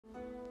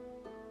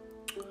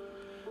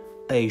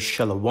Hey,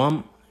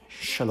 Shalom,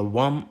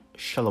 Shalom,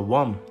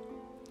 Shalom.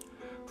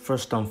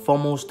 First and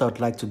foremost, I'd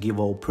like to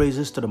give all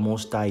praises to the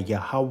Most High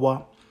Yahweh,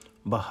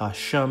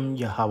 Bahasham,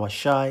 Yahweh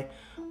Shai,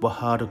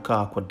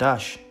 Bahaduka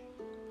Kwadash.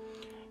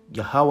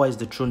 Yahweh is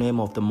the true name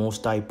of the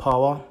Most High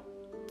Power,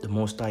 the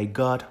Most High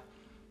God,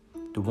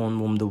 the one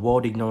whom the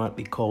world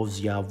ignorantly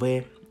calls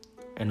Yahweh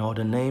and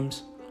other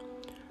names.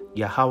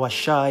 Yahweh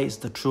Shai is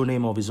the true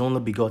name of his only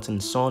begotten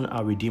Son,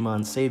 our Redeemer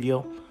and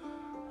Savior,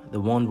 the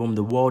one whom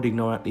the world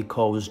ignorantly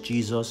calls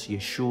Jesus,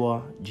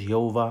 Yeshua,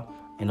 Jehovah,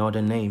 and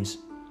other names.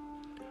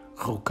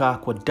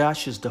 Ruka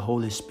Kwadash is the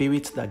Holy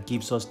Spirit that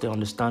gives us the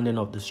understanding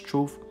of this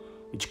truth,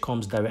 which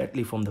comes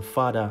directly from the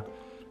Father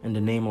in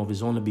the name of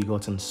his only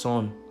begotten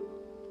Son.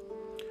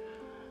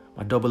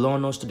 My double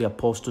honors to the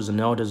apostles and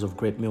elders of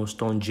Great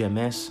Millstone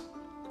GMS,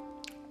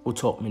 who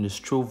taught me this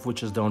truth,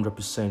 which is the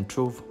 100%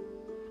 truth.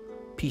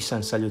 Peace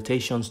and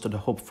salutations to the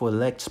hopeful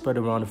elect spread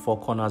around the four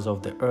corners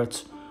of the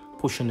earth,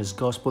 pushing his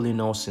gospel in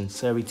all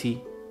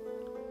sincerity.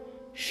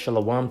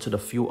 Shalom to the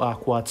few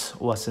Akwats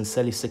who are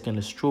sincerely seeking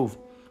this truth.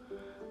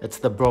 It's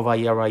the brother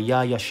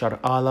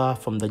YASHARAHLA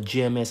from the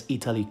GMS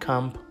Italy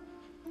camp.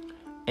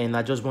 And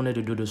I just wanted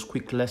to do this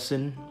quick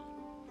lesson.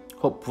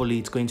 Hopefully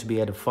it's going to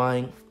be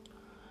edifying.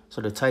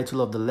 So the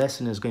title of the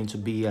lesson is going to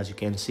be, as you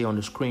can see on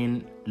the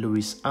screen,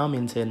 Lewis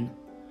Hamilton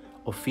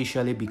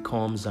officially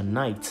becomes a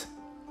knight.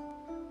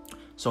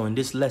 So in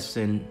this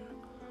lesson,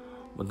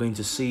 we're going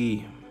to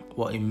see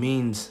what it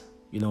means,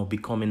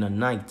 becoming a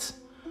knight.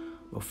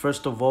 But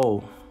first of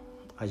all,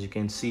 as you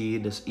can see,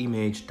 this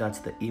image, that's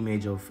the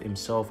image of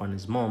himself and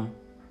his mom,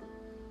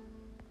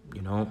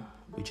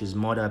 which his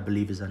mother, I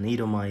believe, is an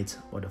Edomite,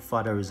 or the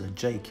father is a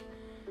Jake.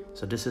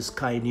 So this is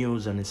Sky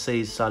News, and it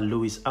says Sir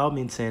Lewis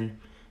Hamilton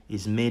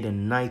is made a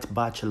knight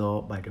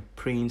bachelor by the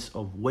Prince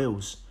of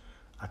Wales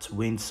at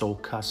Windsor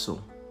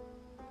Castle.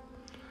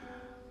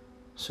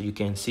 So you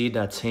can see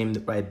that's him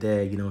right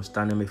there,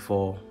 standing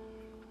before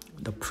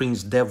the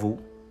Prince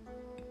Devil.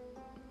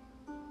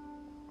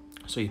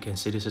 So you can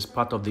see this is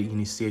part of the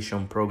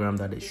initiation program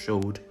that they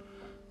showed.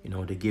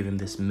 They give him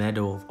this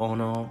medal of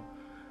honor,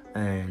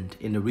 and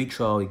in the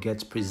ritual he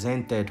gets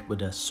presented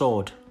with a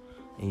sword,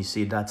 and you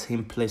see that's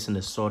him placing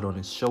the sword on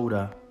his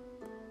shoulder,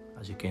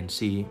 as you can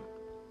see.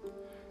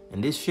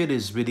 And this shit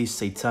is really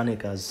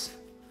satanic as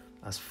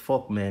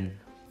fuck, man.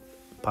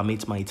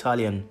 Permit my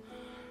Italian,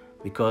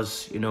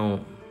 because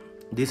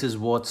this is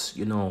what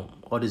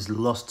all these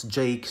lost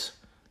jakes,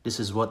 this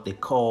is what they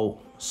call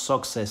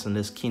success in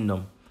this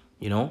kingdom,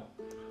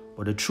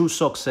 But the true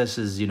success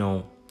is,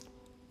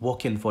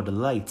 walking for the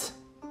light,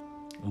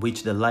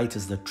 which the light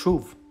is the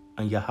truth,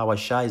 and Yahweh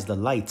Shai is the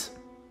light,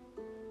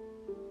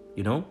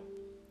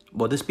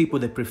 But these people,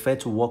 they prefer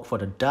to walk for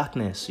the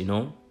darkness,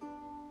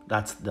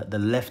 That's the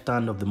left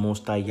hand of the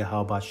Most High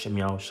Yahweh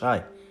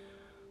Shai,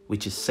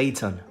 which is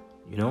Satan,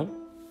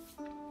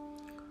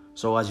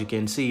 So as you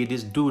can see,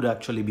 this dude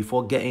actually,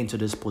 before getting to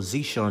this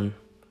position,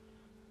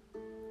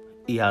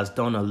 he has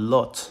done a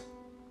lot.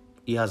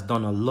 He has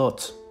done a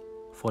lot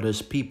for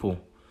these people,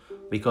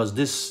 because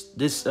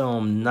this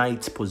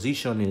knight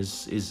position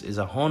is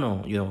a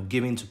honor,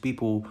 given to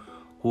people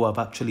who have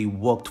actually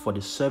worked for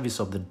the service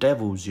of the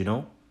devils,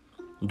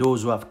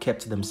 those who have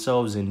kept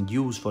themselves in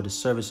use for the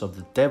service of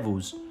the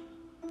devils.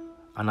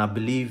 And I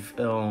believe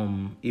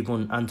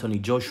even Anthony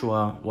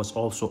Joshua was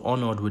also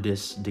honored with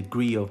this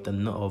degree of the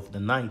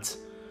knight,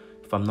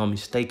 if I'm not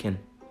mistaken.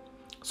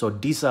 So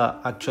these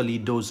are actually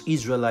those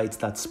Israelites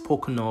that's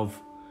spoken of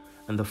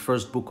in the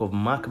first book of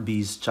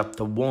Maccabees,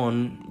 chapter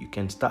 1. You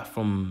can start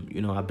from,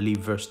 I believe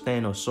verse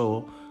 10 or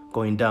so,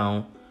 going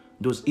down.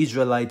 Those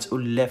Israelites who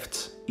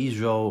left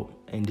Israel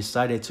and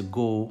decided to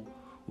go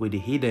with the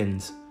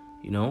heathens,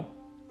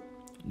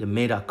 They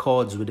made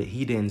accords with the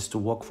heathens to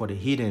work for the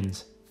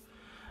heathens.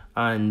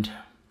 And,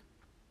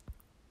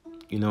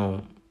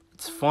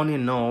 it's funny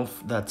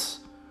enough that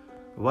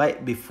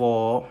right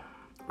before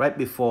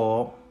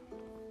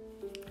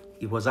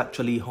he was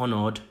actually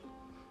honored,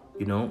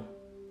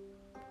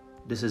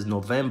 this is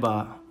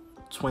November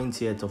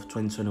 20th of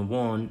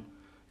 2021.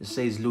 It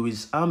says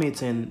Lewis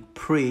Hamilton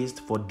praised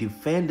for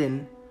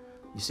defending,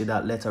 you see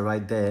that letter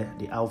right there,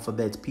 the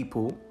alphabet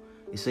people.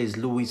 It says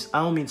Lewis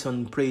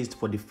Hamilton praised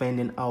for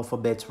defending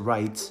alphabet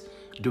rights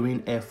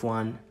during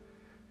F1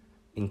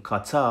 in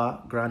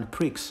Qatar Grand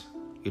Prix,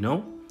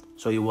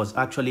 So he was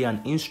actually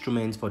an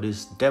instrument for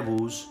these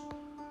devils.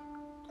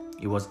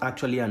 It was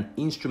actually an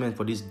instrument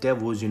for these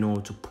devils,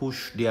 to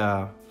push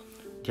their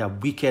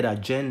wicked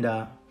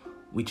agenda,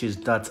 which is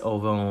that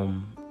of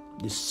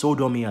the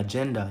sodomy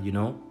agenda, You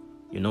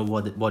know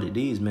what it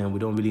is, man. We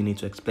don't really need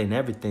to explain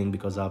everything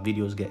because our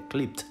videos get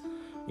clipped,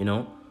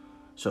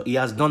 So he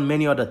has done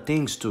many other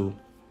things too,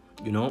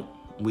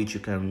 which you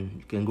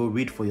can go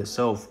read for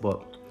yourself,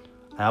 but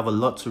I have a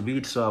lot to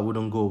read, so I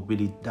wouldn't go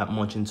really that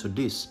much into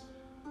this.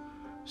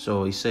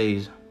 So he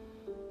says,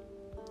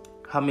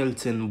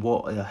 Hamilton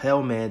wore a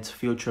helmet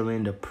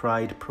featuring the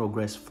Pride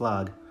Progress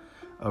flag,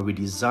 a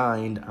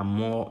redesigned and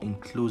more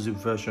inclusive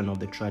version of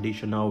the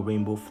traditional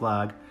rainbow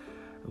flag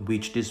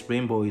which this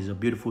rainbow is a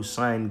beautiful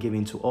sign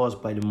given to us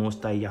by the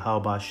Most High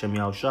Yahweh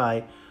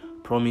Shemiah,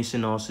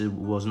 promising us it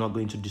was not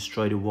going to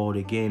destroy the world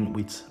again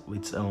with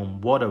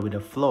water, with a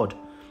flood.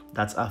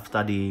 That's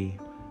after the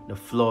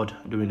flood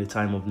during the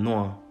time of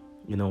Noah.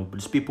 You know,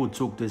 these people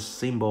took this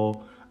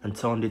symbol and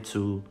turned it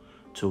to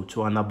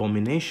an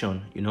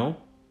abomination, you know,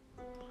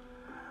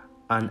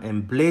 and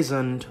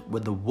emblazoned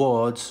with the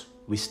words,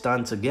 "We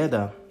stand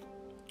together."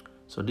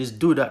 So this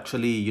dude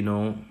actually, you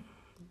know,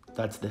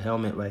 that's the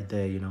helmet right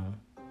there, you know.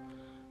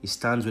 He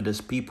stands with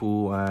his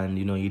people, and,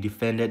 you know, he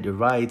defended the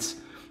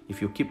rights.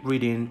 If you keep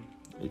reading,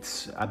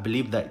 I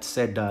believe that it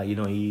said that, you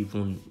know, he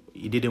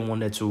didn't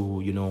want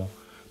to, you know,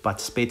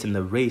 participate in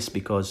the race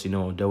because, you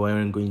know, they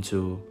weren't going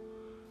to,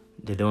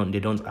 they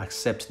don't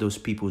accept those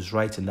people's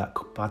rights in that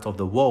part of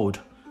the world,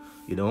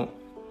 you know.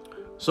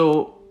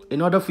 So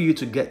in order for you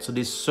to get to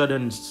these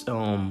certain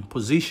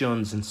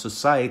positions in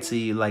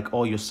society, like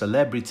all your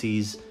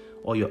celebrities,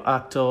 or your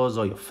actors,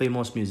 or your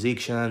famous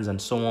musicians,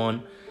 and so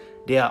on,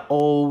 they are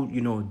all, you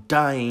know,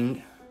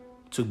 dying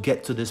to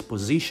get to this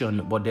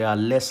position, but there are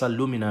lesser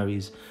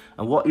luminaries.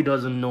 And what he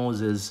doesn't know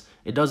is,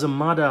 it doesn't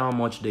matter how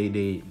much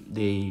they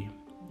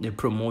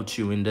promote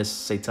you in this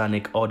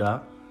satanic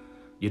order,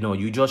 you know,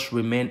 you just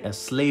remain a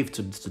slave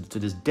to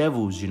these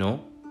devils, you know.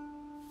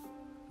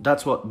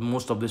 That's what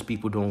most of these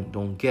people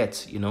don't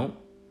get, you know.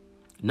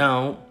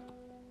 Now,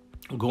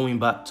 going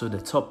back to the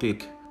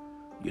topic,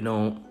 you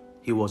know,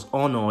 he was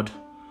honored.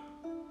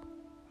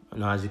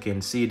 And as you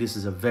can see, this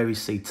is a very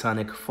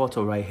satanic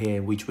photo right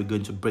here, which we're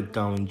going to break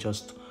down in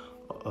just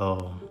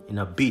in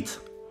a bit,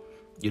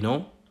 you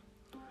know.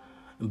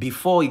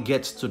 Before he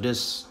gets to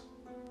this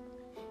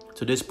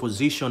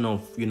position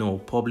of, you know,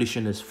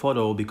 publishing this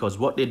photo, because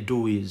what they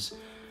do is,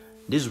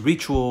 this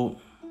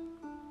ritual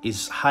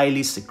is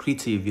highly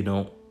secretive, you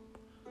know.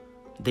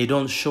 They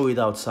don't show it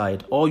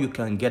outside. All you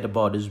can get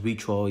about this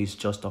ritual is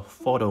just a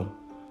photo,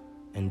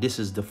 and this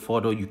is the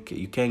photo. You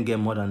can't get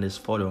more than this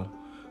photo.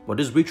 But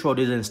this ritual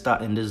didn't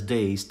start in this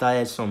day. It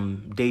started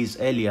some days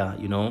earlier,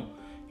 you know.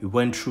 He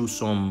went through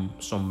some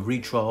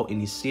ritual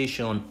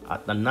initiation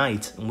at the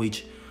night, in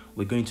which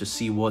we're going to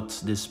see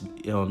what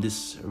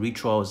these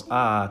rituals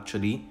are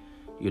actually,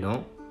 you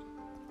know,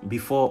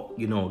 before,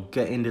 you know,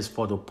 getting this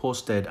photo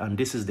posted. And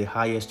this is the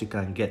highest you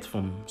can get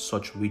from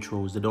such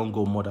rituals. They don't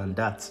go more than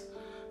that,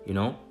 you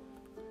know.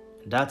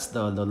 That's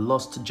the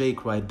lost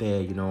Jake right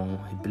there, you know.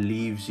 He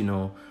believes, you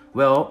know,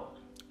 well,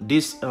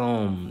 this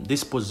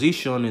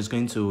position is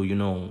going to, you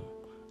know,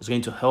 is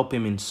going to help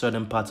him in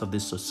certain parts of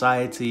this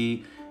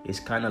society.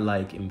 It's kind of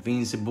like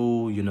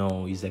invincible, you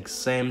know. He's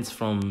exempt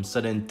from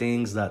certain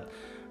things that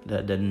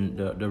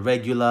the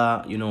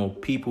regular, you know,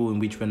 people in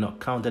which we're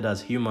not counted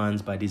as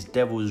humans by these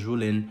devils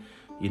ruling,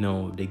 you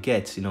know, they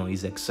get, you know,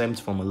 he's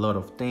exempt from a lot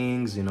of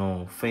things, you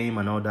know, fame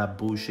and all that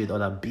bullshit, all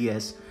that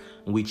BS,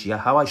 in which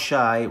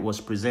Yahweh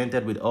was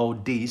presented with all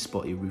this,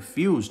 but he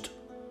refused.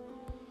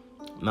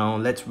 Now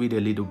let's read a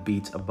little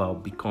bit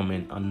about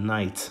becoming a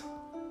knight.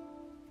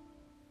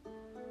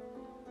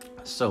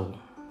 So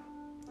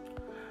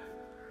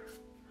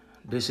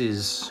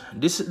this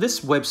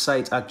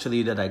website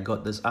actually that I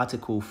got this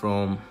article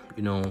from,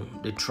 you know,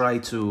 they try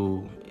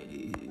to,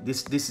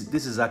 this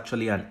is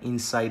actually an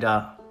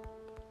insider,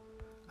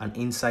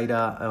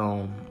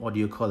 what do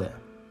you call it?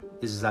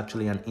 This is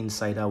actually an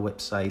insider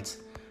website.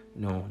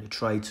 You know, they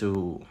try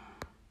to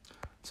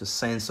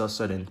censor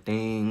certain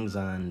things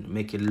and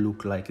make it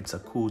look like it's a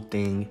cool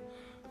thing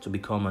to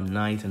become a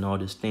knight and all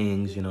these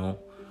things, you know.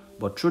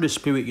 But through the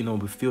Spirit, you know,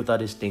 we filter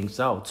these things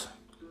out.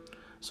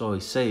 So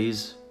it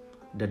says,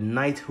 the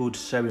knighthood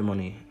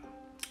ceremony.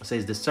 It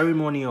says, the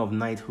ceremony of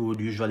knighthood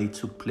usually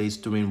took place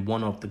during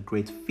one of the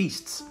great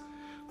feasts.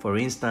 For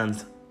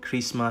instance,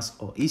 Christmas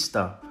or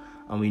Easter.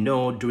 And we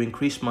know during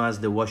Christmas,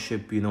 they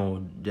worship, you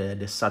know,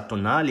 the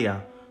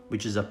Saturnalia,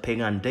 which is a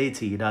pagan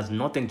deity. It has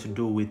nothing to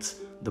do with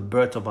the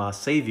birth of our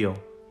Savior,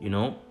 you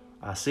know.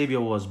 Our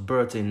Savior was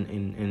birthed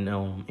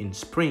in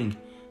spring,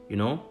 you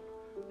know.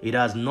 It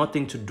has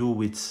nothing to do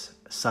with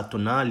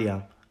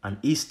Saturnalia. And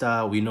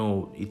Easter, we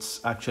know it's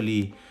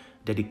actually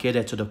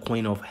dedicated to the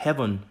Queen of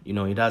Heaven, you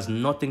know. It has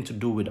nothing to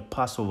do with the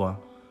Passover,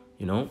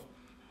 you know.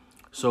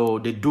 So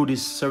they do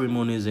these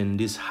ceremonies in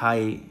these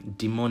high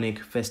demonic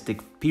festive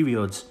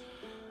periods.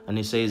 And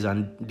it says,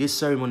 and this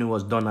ceremony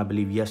was done, I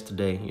believe,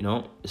 yesterday, you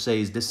know. It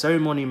says, the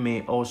ceremony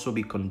may also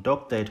be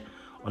conducted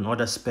on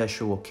other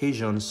special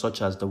occasions,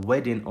 such as the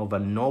wedding of a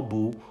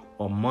noble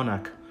or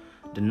monarch.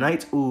 The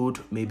knighthood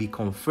may be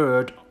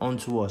conferred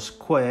onto a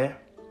square.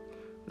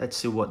 Let's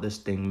see what this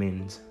thing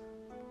means.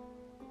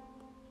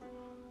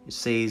 It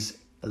says,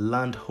 a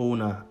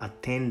landowner,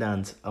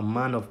 attendant, a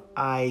man of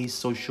high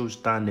social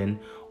standing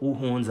who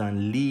owns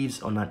and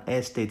lives on an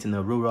estate in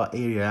a rural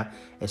area,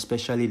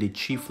 especially the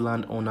chief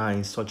landowner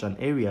in such an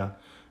area,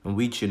 in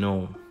which, you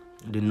know,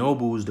 the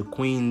nobles, the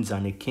queens,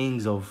 and the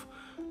kings of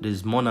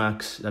these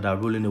monarchs that are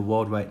ruling the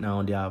world right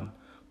now, they are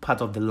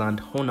part of the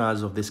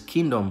landowners of this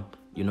kingdom,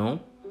 you know.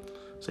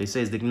 So it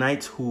says, the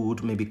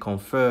knighthood may be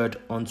conferred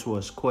onto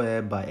a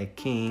square by a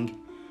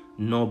king,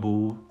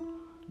 noble,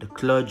 the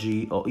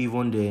clergy, or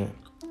even the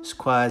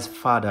squire's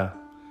father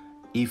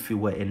if he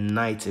were a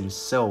knight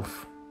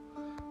himself.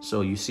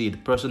 So you see, the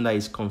person that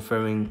is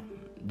conferring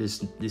this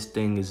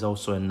thing is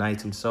also a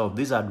knight himself.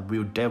 These are the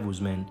real devils,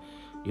 man.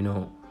 You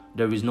know,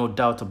 there is no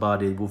doubt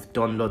about it. We've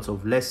done lots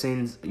of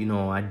lessons. You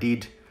know, I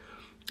did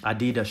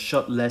a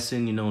short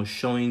lesson, you know,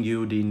 showing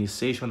you the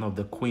initiation of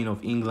the Queen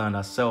of England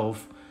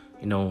herself,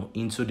 you know,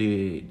 into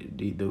the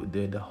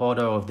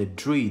order of the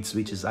Druids,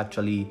 which is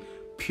actually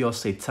pure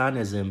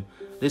Satanism.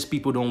 These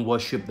people don't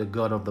worship the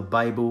God of the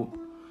Bible,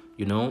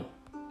 you know.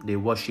 They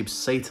worship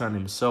Satan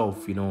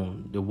himself, you know.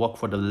 They work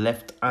for the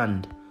left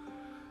hand.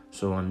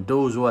 So, and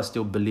those who are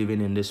still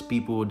believing in these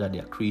people that they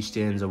are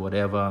Christians or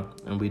whatever,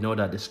 and we know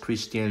that these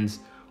Christians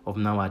of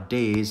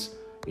nowadays,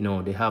 you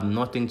know, they have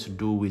nothing to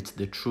do with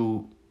the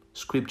true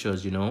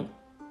scriptures, you know.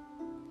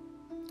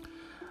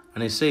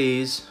 And it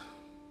says,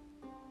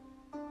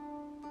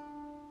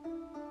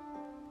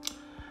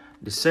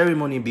 the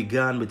ceremony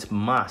began with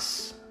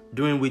mass,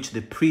 during which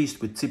the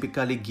priest would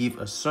typically give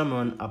a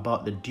sermon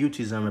about the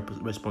duties and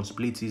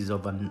responsibilities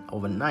of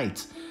a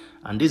knight.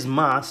 And this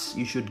mass,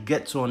 you should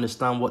get to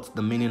understand what's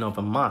the meaning of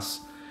a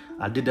mass.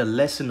 I did a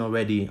lesson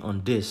already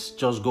on this.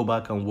 Just go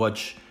back and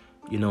watch,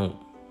 you know,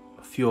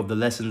 a few of the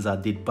lessons I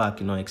did back,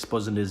 you know,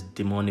 exposing these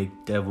demonic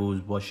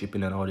devils,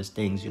 worshipping and all these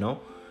things, you know.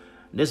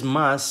 This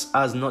mass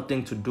has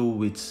nothing to do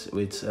with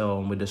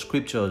the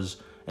scriptures.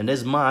 And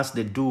this mass,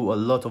 they do a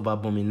lot of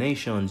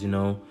abominations, you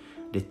know.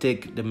 They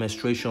take the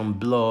menstruation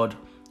blood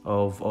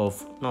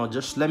no,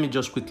 just let me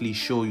just quickly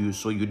show you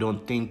so you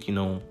don't think, you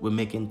know, we're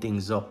making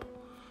things up,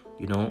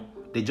 you know.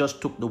 They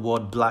just took the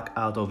word black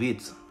out of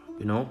it,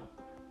 you know.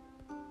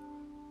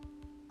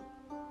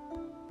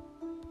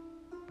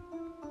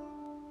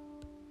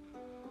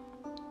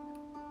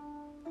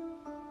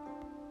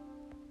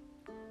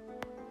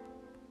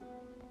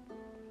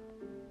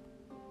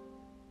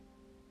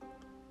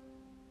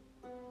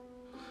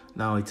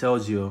 Now it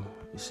tells you,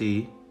 you see,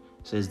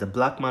 it says the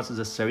Black Mass is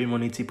a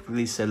ceremony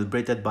typically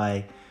celebrated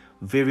by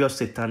various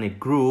satanic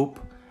groups.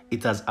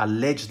 It has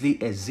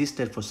allegedly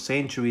existed for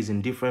centuries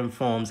in different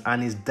forms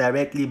and is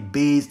directly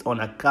based on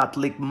a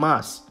Catholic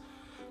Mass.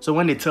 So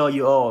when they tell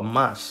you, oh,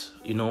 Mass,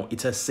 you know,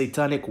 it's a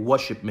satanic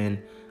worship,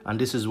 man, and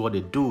this is what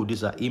they do.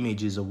 These are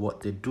images of what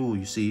they do,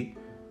 you see.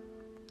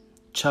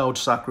 Child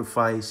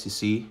sacrifice, you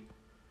see.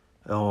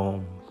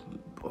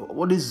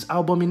 What is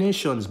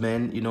abominations,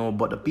 man, you know,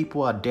 but the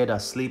people are dead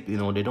asleep, you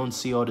know, they don't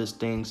see all these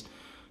things,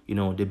 you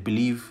know, they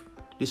believe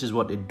this is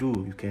what they do.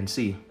 You can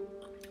see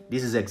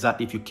this is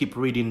exactly, if you keep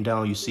reading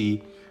down, you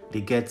see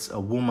they get a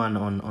woman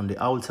on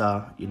the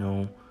altar, you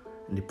know,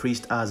 and the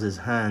priest has his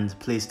hand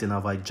placed in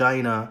her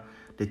vagina.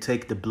 They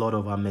take the blood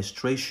of her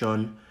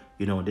menstruation,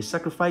 you know, they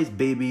sacrifice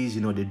babies,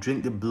 you know, they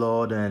drink the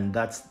blood, and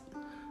that's,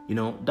 you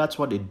know, that's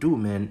what they do,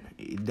 man.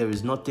 There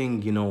is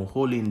nothing, you know,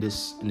 holy in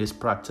this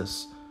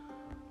practice.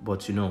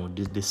 But, you know,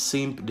 the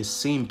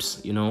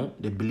simps, you know,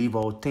 they believe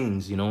all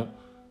things, you know.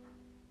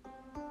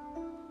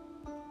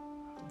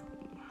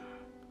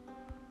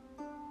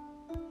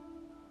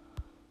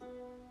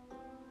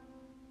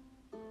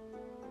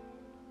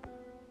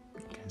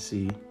 You can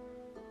see.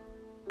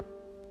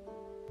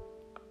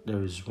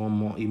 There is one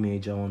more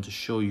image I want to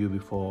show you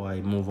before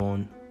I move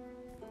on.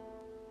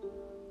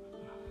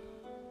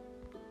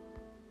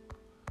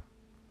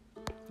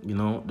 You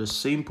know, the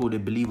simple, they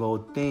believe all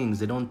things.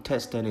 They don't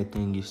test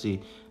anything, you see.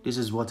 This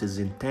is what is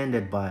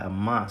intended by a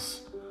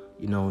mass,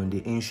 you know, in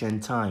the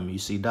ancient time. You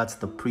see, that's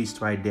the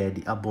priest right there,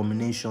 the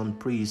abomination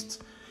priests,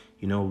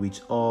 you know,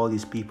 which all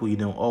these people, you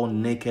know, all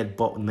naked,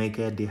 butt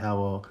naked. They have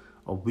a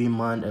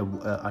woman,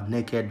 a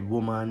naked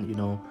woman, you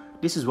know.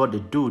 This is what they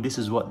do. This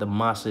is what the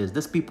mass is.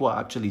 These people are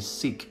actually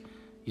sick.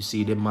 You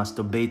see, they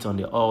masturbate on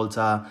the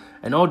altar.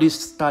 And all this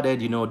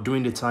started, you know,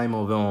 during the time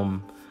of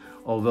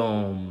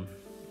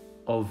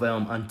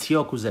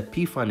Antiochus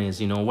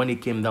Epiphanes, you know, when he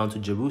came down to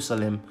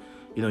Jerusalem,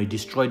 you know, he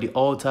destroyed the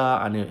altar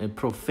and it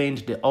profaned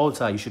the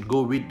altar. You should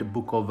go read the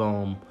book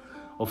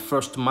of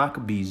First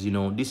Maccabees, you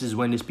know. This is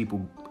when these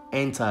people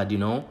entered, you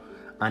know,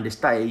 and they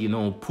started, you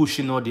know,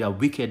 pushing all their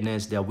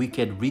wickedness, their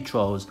wicked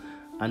rituals.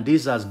 And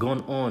this has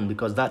gone on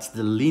because that's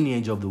the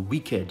lineage of the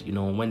wicked, you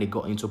know, when they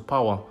got into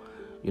power,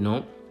 you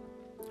know.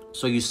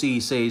 So you see, he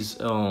says,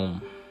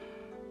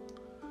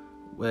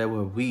 where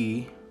were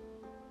we?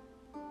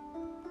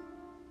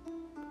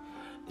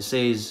 It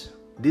says,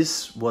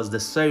 this was the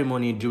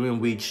ceremony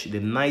during which the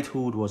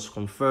knighthood was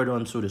conferred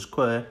onto the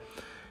squire.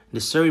 The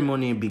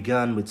ceremony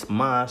began with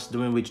mass,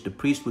 during which the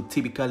priest would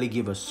typically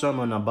give a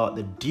sermon about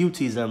the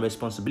duties and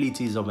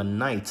responsibilities of a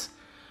knight.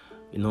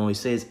 You know, it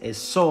says a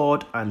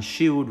sword and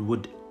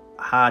shield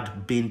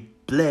had been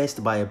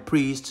blessed by a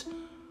priest,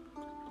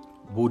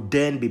 would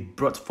then be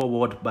brought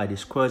forward by the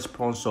square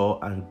sponsor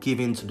and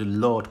given to the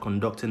Lord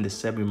conducting the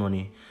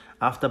ceremony.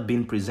 After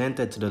being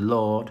presented to the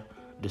Lord,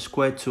 the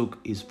square took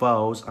his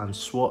vows and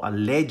swore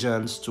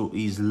allegiance to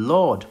his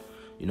Lord.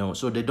 You know,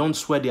 so they don't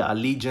swear their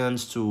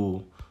allegiance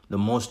to the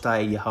Most High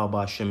Yahweh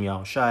Hashem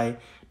Yahushai.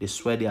 They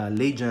swear their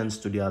allegiance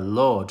to their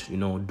Lord, you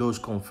know, those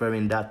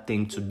conferring that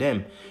thing to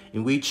them,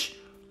 in which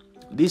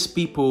these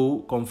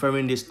people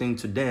confirming this thing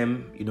to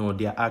them, you know,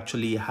 they are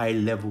actually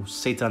high-level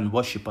Satan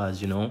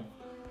worshippers, you know.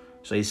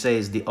 So it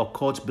says the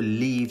occult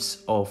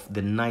beliefs of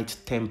the Knight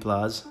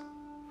Templars.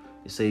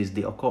 It says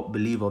the occult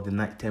belief of the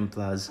Knight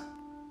Templars.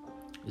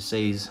 It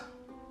says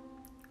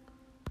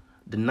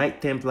the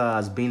Knight Templar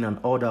has been an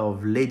order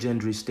of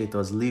legendary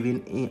status,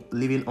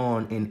 living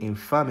on in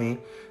infamy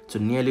to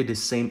nearly the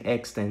same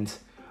extent.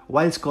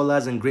 While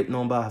scholars in great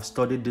number have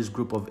studied this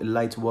group of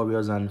elite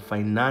warriors and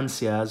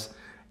financiers,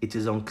 it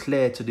is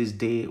unclear to this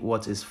day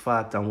what is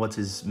fact and what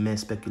is mere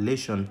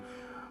speculation.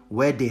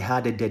 Where they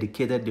had a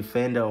dedicated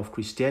defender of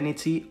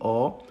Christianity,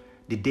 or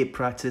did they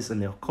practice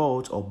an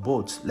occult, or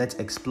both? Let's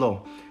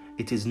explore.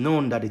 It is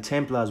known that the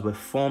Templars were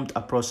formed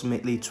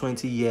approximately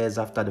 20 years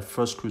after the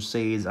First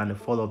Crusades and the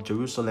fall of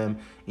Jerusalem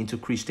into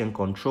Christian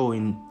control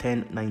in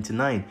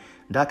 1099.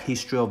 Dark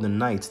History of the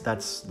Knights,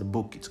 that's the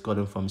book it's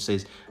gotten from,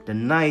 says the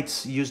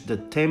Knights used the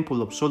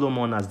Temple of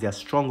Solomon as their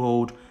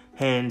stronghold,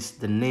 hence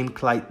the name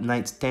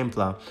Knights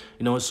Templar.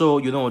 You know, so,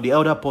 you know, the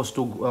elder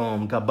apostle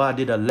Gaba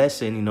did a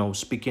lesson, you know,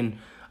 speaking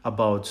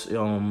about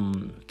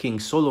King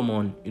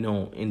Solomon, you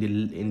know,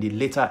 in the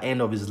later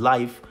end of his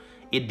life.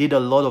 It did a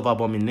lot of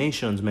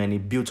abominations, man. He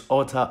built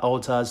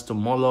altars to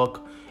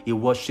Moloch. He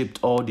worshipped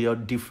all the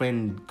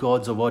different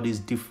gods of all these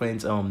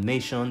different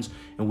nations,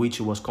 in which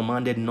he was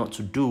commanded not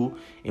to do,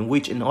 in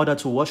which in order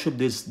to worship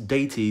these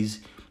deities,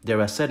 there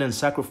are certain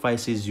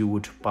sacrifices you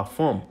would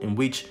perform, in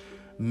which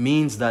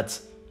means that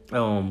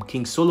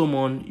King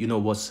Solomon, you know,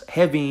 was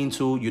heavy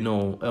into, you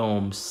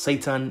know,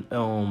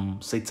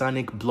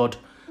 satanic blood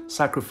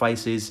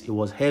sacrifices. He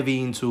was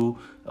heavy into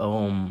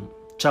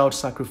child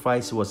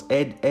sacrifice. He was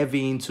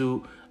heavy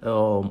into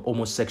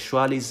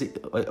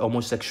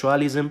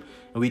homosexualism,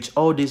 in which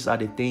all these are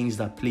the things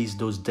that please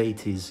those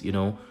deities, you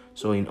know.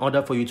 So in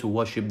order for you to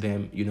worship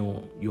them, you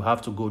know, you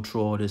have to go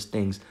through all these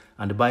things.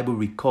 And the Bible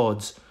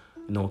records,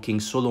 you know, King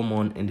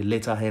Solomon in the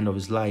later end of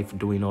his life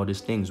doing all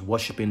these things,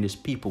 worshiping these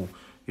people,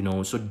 you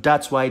know. So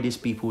that's why these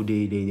people,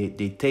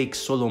 they take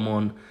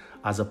Solomon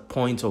as a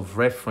point of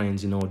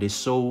reference, you know. They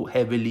so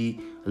heavily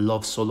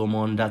love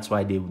Solomon. That's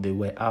why they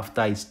were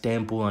after his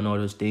temple and all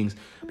those things,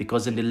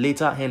 because in the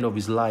later end of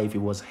his life, he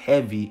was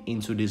heavy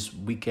into this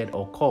wicked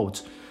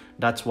occult.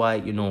 That's why,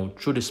 you know,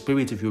 through the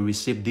Spirit, if you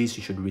receive this,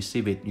 you should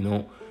receive it, you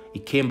know. He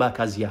came back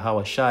as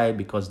Yahawashi,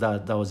 because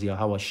that was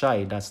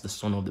Yahawashi, that's the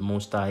Son of the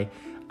Most High,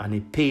 and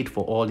he paid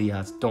for all he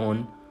has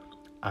done.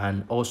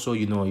 And also,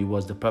 you know, he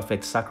was the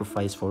perfect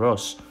sacrifice for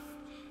us.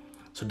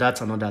 So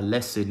that's another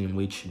lesson in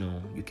which, you know,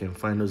 you can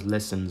find those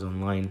lessons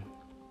online.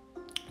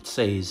 It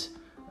says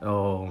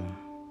the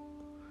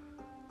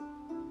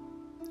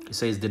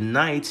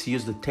Knights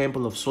used the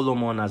Temple of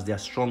Solomon as their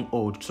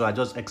stronghold. So I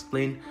just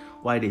explained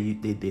why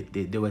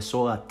they were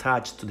so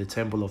attached to the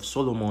Temple of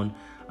Solomon.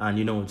 And,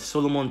 you know, the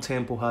Solomon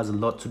Temple has a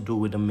lot to do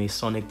with the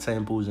Masonic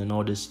temples and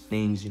all these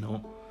things, you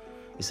know.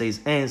 It says,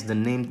 hence the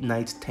name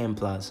Knights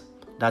Templars.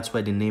 That's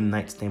where the name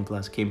Knights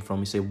Templars came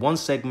from. It says one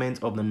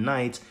segment of the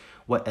Knights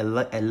were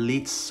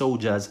elite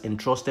soldiers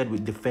entrusted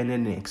with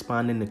defending and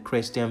expanding the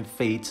Christian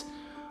faith.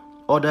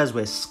 Others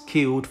were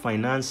skilled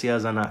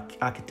financiers and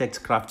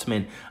architect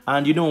craftsmen.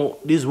 And, you know,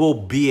 this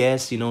whole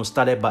BS, you know,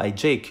 started by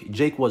Jake.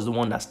 Jake was the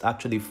one that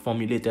actually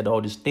formulated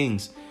all these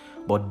things.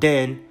 But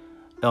then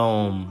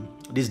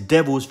these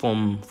devils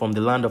from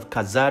the land of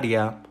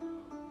Khazaria,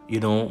 you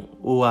know,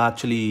 who are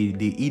actually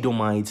the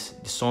Edomites,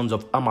 the sons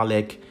of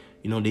Amalek,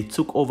 you know, they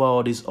took over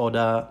all this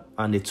order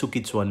and they took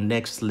it to a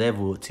next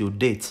level till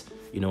date.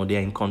 You know, they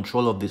are in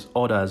control of these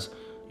orders,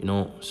 you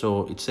know.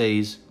 So it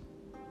says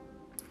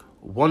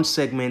one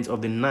segment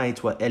of the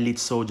Knights were elite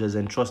soldiers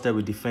entrusted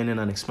with defending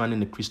and expanding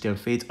the Christian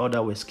faith.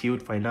 Others were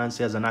skilled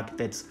financiers and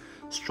architects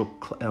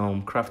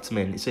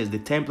craftsmen. It says the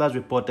Templars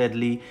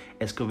reportedly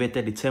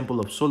excavated the Temple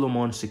of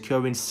Solomon,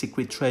 securing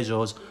secret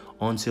treasures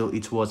until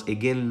it was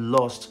again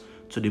lost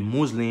to the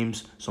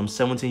Muslims some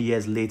 17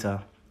 years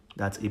later.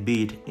 That's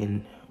Ibid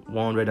in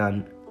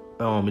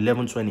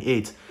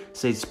 1128.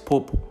 Says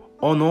Pope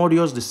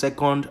Honorius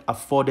II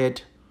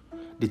afforded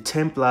the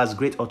Templars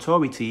great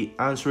authority,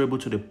 answerable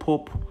to the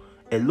Pope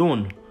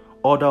alone,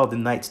 order of the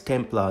Knights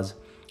Templars.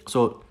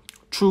 So,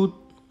 true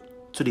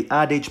to the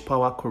adage,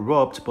 power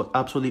corrupt, but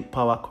absolute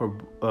power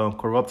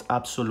corrupts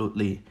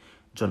absolutely.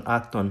 John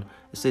Acton.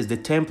 It says the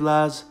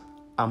Templars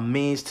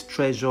amassed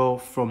treasure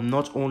from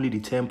not only the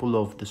Temple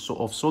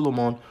of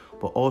Solomon,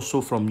 but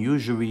also from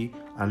usury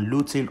and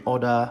looting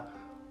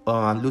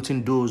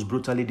those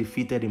brutally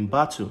defeated in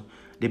battle.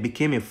 They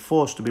became a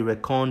force to be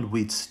reckoned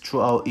with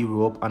throughout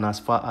Europe and as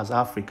far as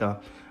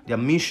Africa. Their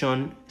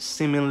mission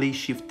seemingly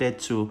shifted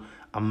to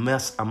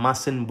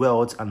amassing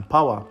wealth and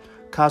power.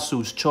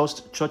 Castles,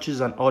 churches,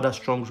 and other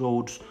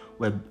strongholds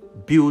were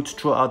built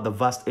throughout the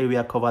vast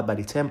area covered by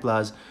the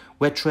Templars,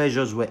 where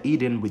treasures were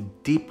hidden with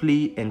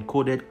deeply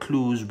encoded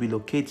clues,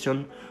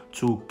 relocation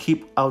to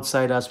keep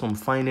outsiders from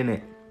finding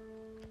it.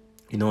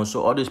 You know,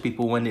 so all these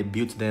people, when they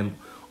built them,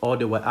 all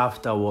they were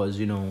after was,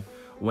 you know,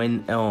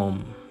 when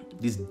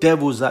these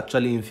devils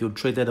actually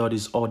infiltrated all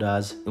these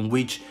orders, in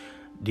which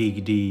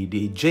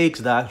the jakes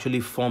that actually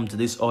formed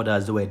these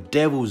orders, they were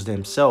devils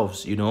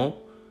themselves, you know.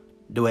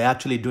 They were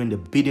actually doing the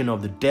bidding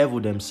of the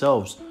devil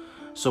themselves.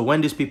 So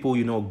when these people,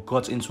 you know,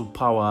 got into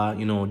power,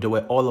 you know, they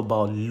were all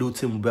about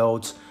looting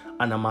wealth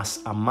and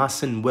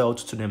amassing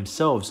wealth to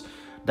themselves.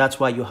 That's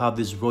why you have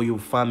these royal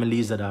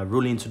families that are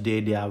ruling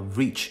today. They are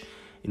rich.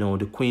 You know,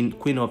 the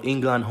Queen of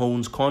England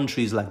owns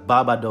countries like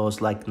Barbados,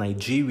 like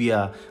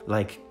Nigeria,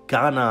 like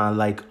Ghana,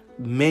 like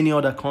many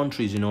other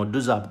countries. You know,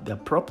 those are their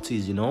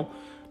properties. You know,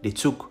 they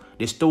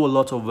stole a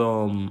lot of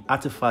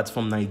artifacts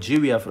from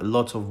Nigeria for a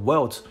lot of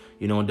wealth.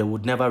 You know, they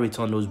would never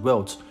return those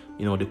wealth.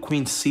 You know, the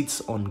queen sits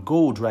on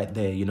gold right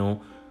there. You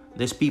know,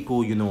 these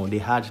people, you know, they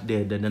had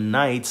the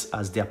knights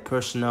as their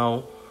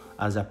personal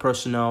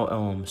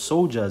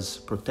soldiers,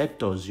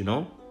 protectors. You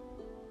know.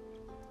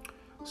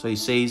 So he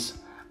says,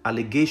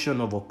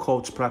 allegation of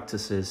occult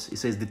practices. It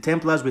says the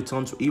Templars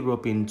returned to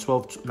Europe in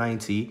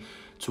 1290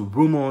 to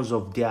rumors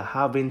of their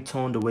having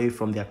turned away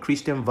from their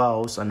Christian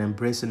vows and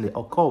embracing the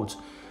occult,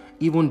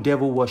 even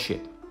devil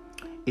worship.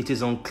 It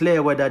is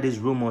unclear whether these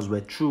rumors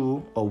were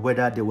true or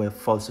whether they were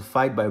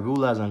falsified by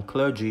rulers and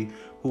clergy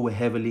who were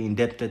heavily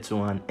indebted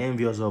to and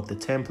envious of the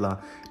Templar.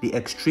 The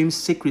extreme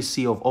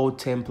secrecy of all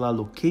Templar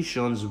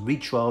locations,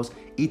 rituals,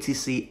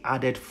 etc.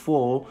 added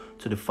fuel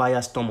to the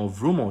firestorm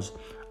of rumors.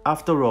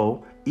 After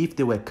all, if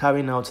they were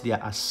carrying out their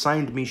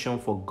assigned mission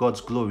for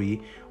God's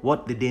glory,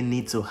 what did they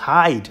need to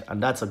hide?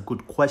 And that's a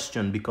good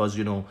question, because,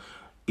 you know,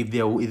 if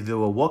they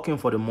were working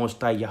for the Most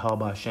High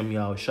Yahweh Hashem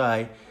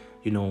Yahushai,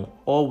 you know,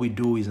 all we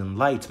do is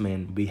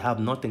enlightenment. We have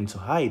nothing to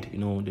hide. You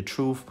know, the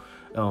truth,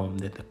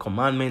 the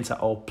commandments are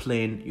all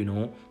plain. You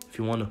know, if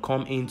you want to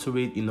come into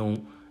it, you know,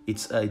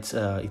 it's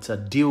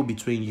a deal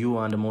between you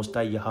and the Most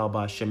High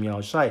Yahweh Hashem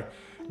Yahushai.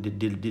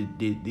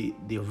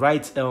 The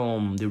right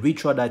the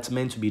ritual that's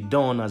meant to be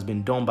done has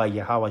been done by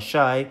Yahweh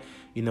Shai,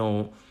 you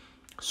know,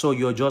 so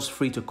you're just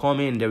free to come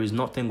in. There is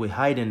nothing we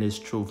hide in this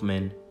truth,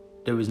 man.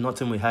 There is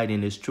nothing we hide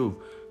in this truth.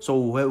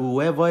 So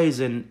whoever is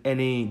in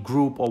any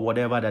group or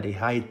whatever that they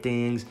hide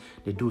things,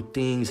 they do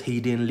things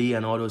hiddenly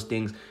and all those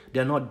things,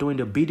 they're not doing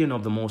the bidding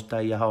of the Most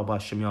High Yahweh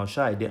Hashem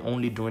Shai. They're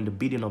only doing the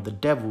bidding of the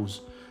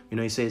devils. You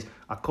know, it says,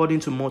 according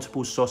to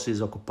multiple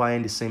sources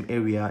occupying the same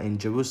area in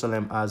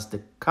Jerusalem as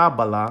the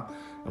Kabbalah,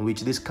 in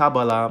which this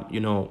Kabbalah,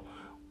 you know,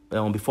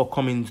 before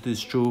coming to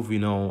this truth, you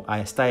know,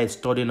 I started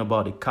studying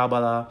about the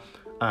Kabbalah,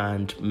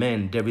 and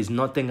man, there is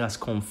nothing as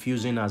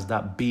confusing as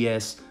that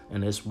BS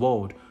in this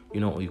world. You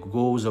know, it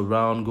goes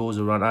around,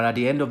 and at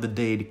the end of the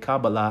day, the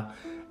Kabbalah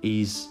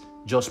is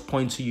just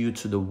pointing you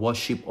to the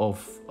worship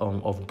of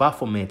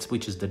Baphomet,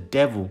 which is the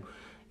devil,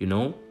 you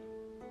know,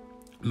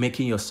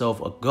 making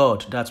yourself a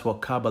god. That's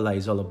what Kabbalah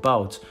is all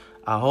about.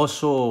 I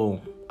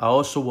also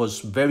was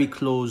very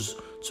close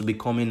to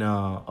becoming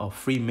a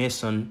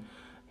Freemason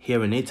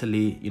here in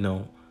Italy, you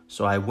know.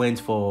 So I went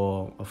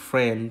for a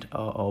friend,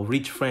 a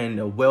rich friend,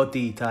 a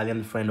wealthy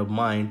Italian friend of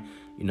mine.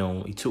 You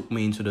know, he took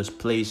me into this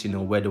place, you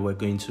know, where they were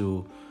going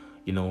to,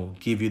 you know,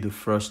 give you the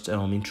first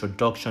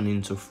introduction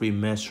into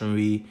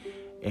Freemasonry,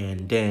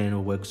 and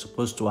then we're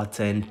supposed to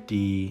attend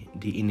the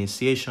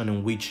initiation,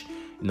 in which,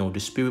 you know, the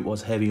spirit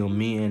was heavy on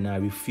me, and I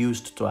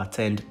refused to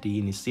attend the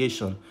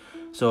initiation.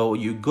 So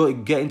you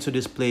get into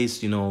this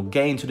place, you know,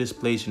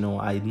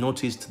 I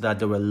noticed that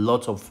there were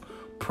lots of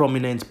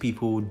prominent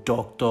people,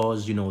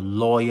 doctors, you know,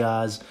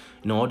 lawyers,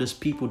 you know, all these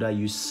people that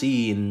you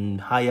see in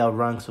higher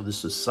ranks of the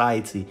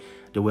society.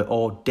 They were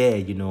all there,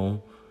 you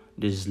know.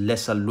 There's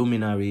lesser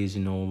luminaries,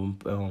 you know,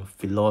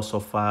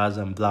 philosophers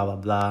and blah, blah,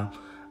 blah.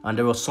 And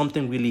there was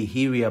something really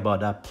eerie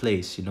about that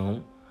place, you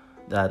know,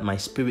 that my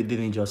spirit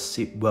didn't just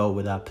sit well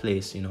with that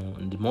place, you know.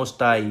 And the Most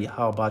High,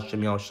 how about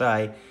Shemiel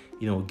Shai,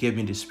 you know, gave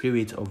me the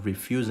spirit of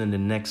refusing the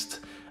next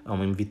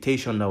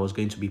invitation that was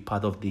going to be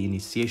part of the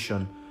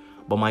initiation.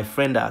 But my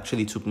friend that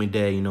actually took me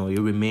there, you know, he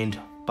remained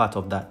part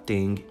of that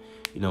thing,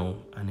 you know,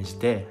 and it's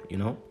there, you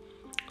know.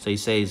 So he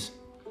says,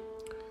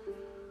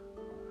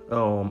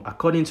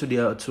 according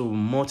to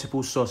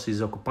multiple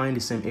sources occupying the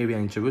same area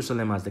in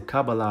Jerusalem as the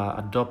Kabbalah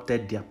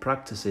adopted their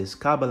practices.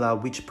 Kabbalah,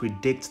 which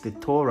predates the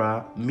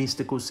Torah,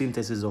 mystical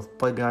synthesis of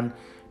pagan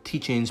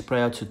teachings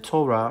prior to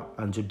Torah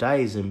and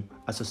Judaism,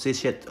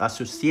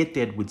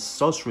 associated with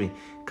sorcery.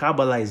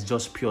 Kabbalah is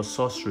just pure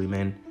sorcery,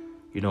 man.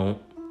 You know,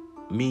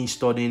 me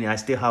studying, I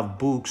still have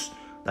books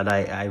that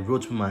I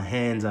wrote with my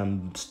hands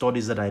and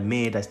studies that I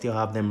made. I still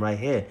have them right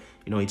here.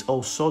 You know, it's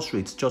all sorcery.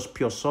 It's just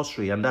pure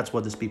sorcery. And that's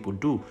what these people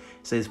do.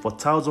 It says, for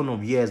thousands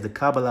of years, the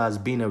Kabbalah has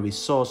been a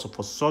resource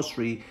for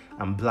sorcery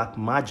and black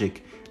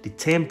magic. The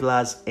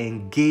Templars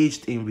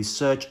engaged in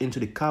research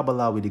into the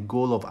Kabbalah with the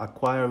goal of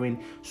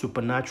acquiring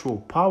supernatural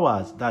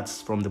powers.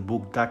 That's from the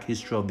book Dark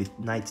History of the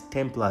Knights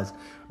Templars.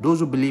 Those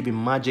who believe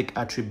in magic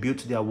attribute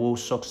their world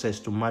success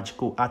to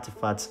magical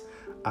artifacts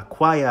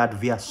acquired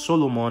via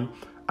Solomon,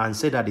 and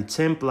say that the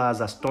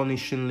Templars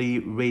astonishingly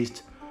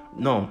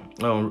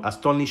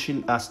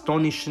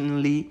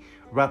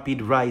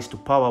rapid rise to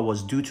power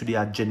was due to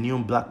their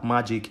genuine black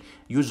magic,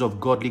 use of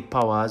godly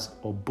powers,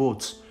 or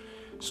both.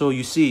 So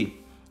you see,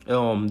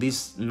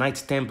 these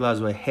Knights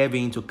Templars were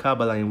heavy into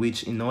Kabbalah, in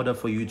which in order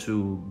for you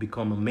to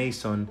become a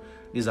Mason,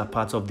 these are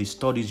part of the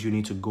studies you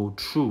need to go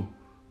through,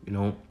 you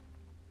know.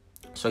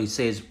 So it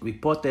says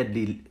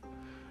reportedly,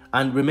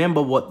 and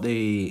remember what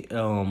the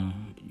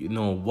you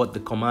know, what the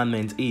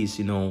commandment is,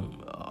 you know,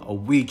 a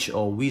witch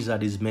or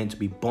wizard is meant to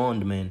be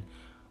burned, man.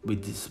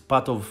 With this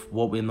part of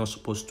what we're not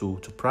supposed to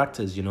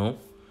practice, you know.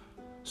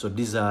 So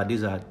these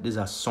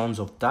are sons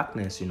of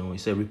darkness, you know. It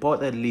said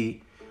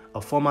reportedly a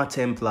former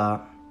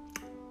Templar,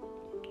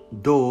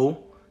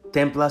 though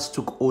Templars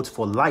took oath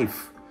for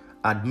life,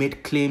 had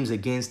made claims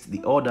against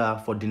the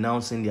order for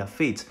denouncing their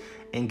faith,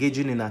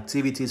 engaging in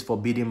activities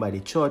forbidden by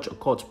the church,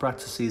 occult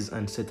practices,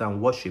 and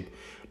Satan worship.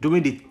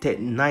 During the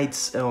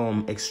Knights'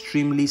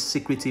 extremely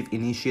secretive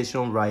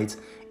initiation rites,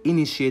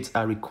 initiates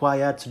are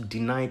required to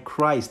deny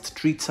Christ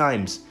 3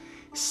 times,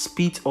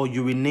 spit or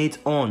urinate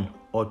on,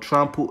 or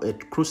trample a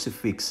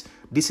crucifix.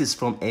 This is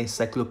from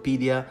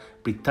Encyclopedia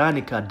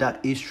Britannica,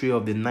 Dark History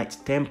of the Knights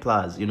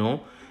Templars, you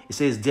know. It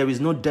says there is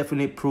no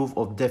definite proof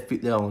of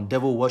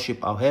devil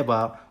worship.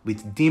 However,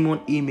 with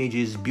demon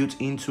images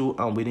built into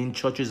and within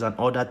churches and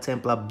other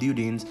Templar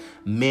buildings,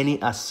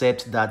 many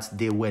accept that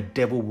they were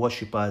devil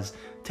worshippers.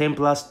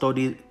 Templars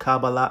studied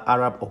Kabbalah,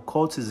 Arab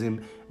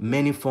occultism,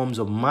 many forms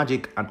of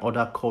magic, and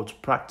other cult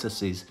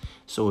practices.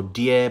 So,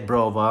 dear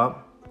brother,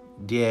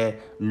 dear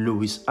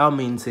Lewis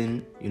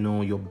Hamilton, you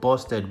know, you're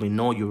busted. We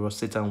know you're a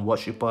Satan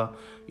worshipper.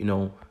 You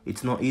know,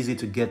 it's not easy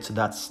to get to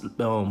that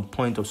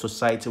point of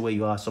society where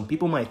you are. Some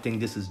people might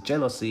think this is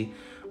jealousy,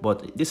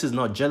 but this is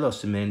not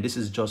jealousy, man. This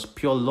is just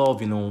pure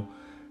love, you know,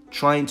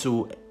 trying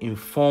to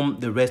inform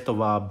the rest of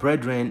our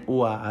brethren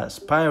who are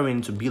aspiring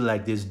to be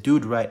like this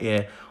dude right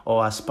here,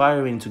 or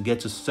aspiring to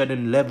get to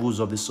certain levels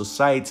of the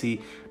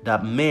society,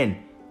 that,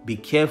 men, be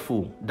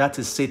careful. That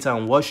is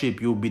Satan worship.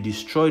 You'll be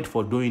destroyed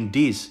for doing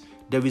this.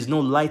 There is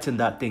no light in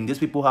that thing. These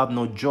people have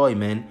no joy,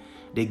 man.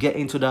 They get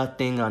into that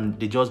thing and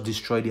they just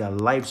destroy their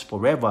lives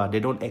forever. They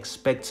don't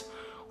expect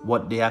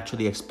what they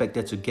actually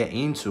expected to get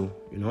into,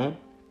 you know.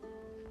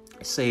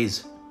 It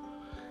says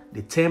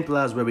the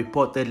Templars were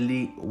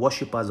reportedly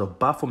worshippers of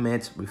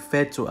Baphomet,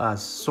 referred to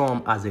as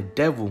some as a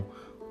devil,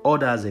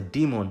 others as a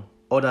demon,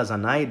 others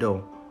an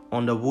idol.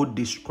 Underwood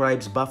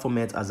describes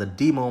Baphomet as a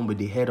demon with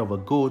the head of a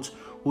goat,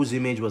 whose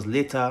image was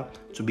later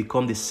to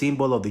become the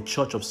symbol of the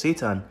Church of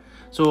Satan.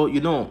 So,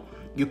 you know,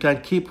 you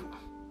can keep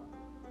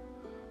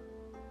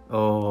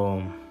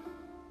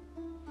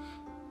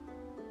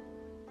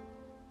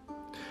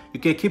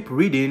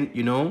reading,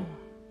 you know.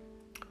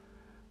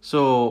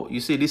 So you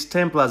see, these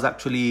Templars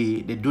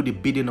actually, they do the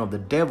bidding of the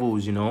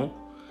devils, you know.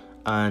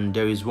 And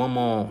there is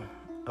a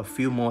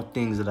few more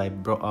things that I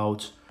brought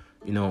out,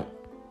 you know.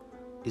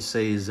 It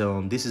says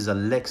this is a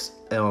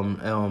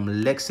lexicanum,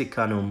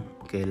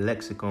 okay,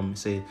 lexicon. It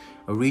says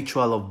a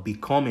ritual of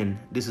becoming.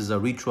 This is a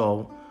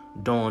ritual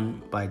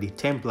done by the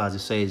Templars. It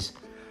says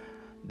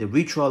the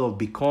ritual of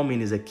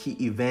becoming is a key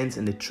event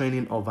in the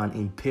training of an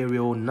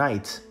imperial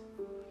knight.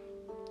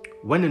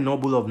 When a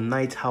noble of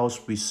knight house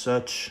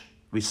reaches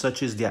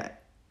their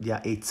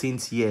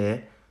 18th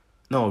year,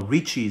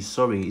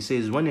 it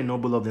says when a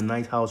noble of the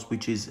knight house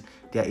reaches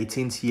their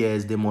 18th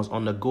years, they must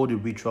undergo the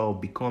ritual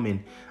of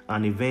becoming,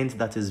 an event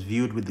that is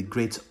viewed with the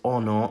great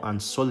honor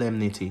and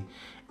solemnity.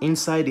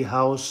 Inside the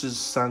house's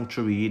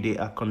sanctuary, they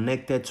are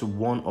connected to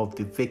one of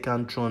the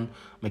vacantron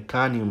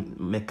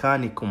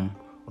mechanicum,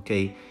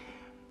 okay.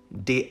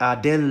 They are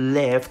then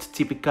left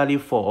typically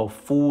for a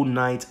full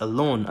night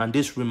alone, and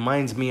this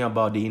reminds me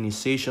about the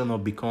initiation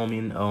of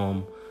becoming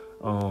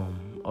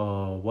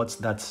what's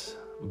that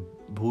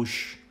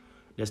bush?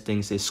 This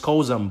thing says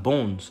skulls and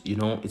bones. You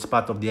know, it's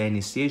part of their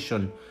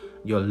initiation.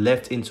 You're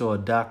left into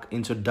dark.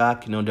 You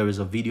know, there is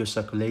a video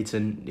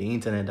circulating the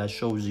internet that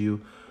shows you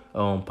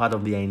part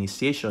of their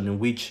initiation, in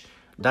which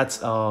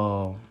that's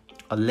a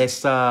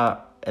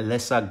lesser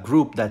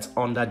group that's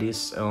under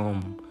this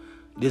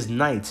these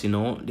knights. You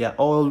know, they are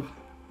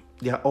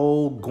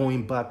all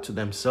going back to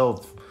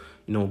themselves,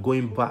 you know,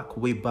 going back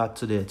way back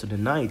to the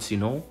knights, you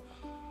know.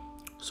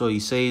 So he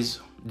says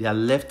they are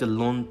left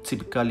alone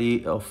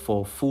typically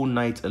for full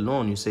night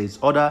alone. He says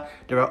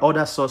there are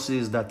other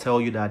sources that tell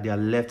you that they are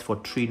left for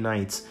 3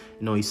 nights.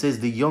 You know, he says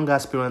the young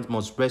aspirant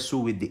must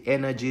wrestle with the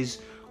energies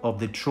of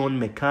the throne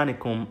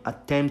mechanicum,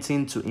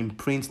 attempting to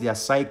imprint their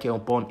psyche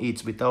upon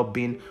it without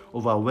being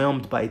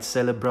overwhelmed by its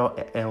cerebral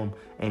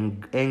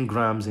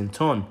engrams in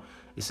turn.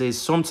 It says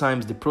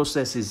sometimes the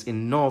process is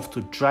enough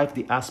to drive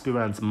the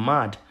aspirants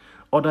mad.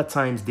 Other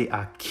times they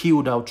are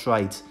killed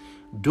outright.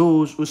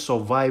 Those who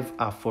survive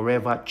are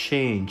forever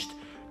changed,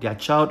 their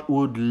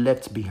childhood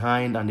left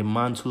behind, and the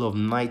mantle of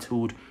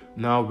knighthood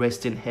now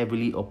resting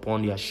heavily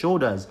upon their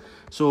shoulders.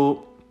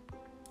 So,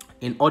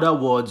 in other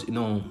words, you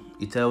know,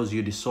 it tells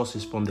you the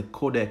sources from the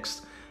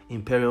Codex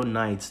Imperial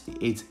Knights, the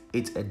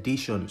 8th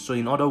edition. So,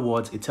 in other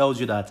words, it tells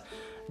you that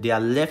they are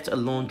left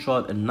alone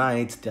throughout the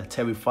night. They are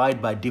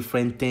terrified by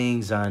different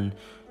things, and,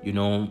 you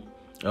know,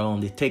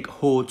 they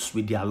take oaths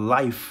with their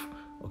life.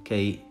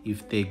 Okay,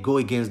 if they go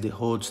against the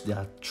oaths,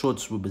 their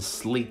throats will be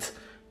slit.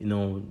 You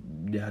know,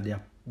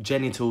 their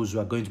genitals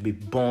were going to be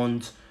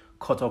burnt,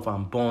 cut off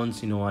and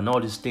burnt, and all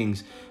these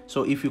things.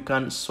 So if you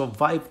can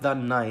survive that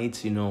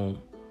night, in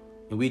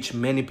which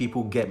many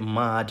people get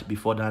mad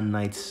before that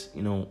night,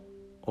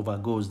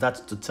 overgoes, that's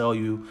to tell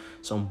you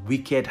some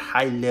wicked,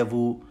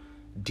 high-level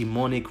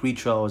demonic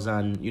rituals,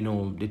 and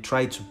they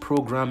try to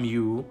program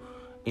you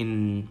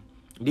in.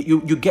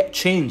 You get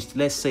changed.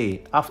 Let's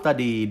say after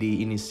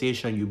the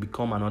initiation, you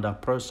become another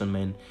person,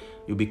 man.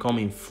 You become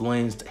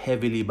influenced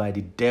heavily by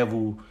the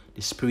devil,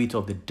 the spirit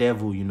of the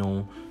devil.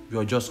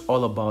 You're just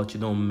all about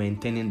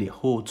maintaining the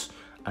oath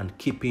and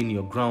keeping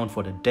your ground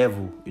for the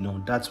devil.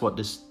 That's what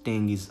this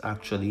thing is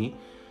actually.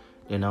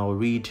 Then I'll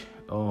read.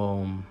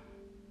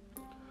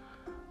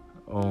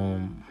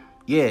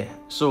 Yeah.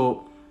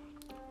 So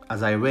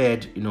as I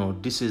read,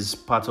 this is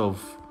part of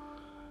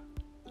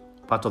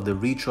the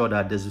ritual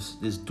that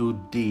this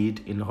dude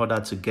did in order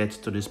to get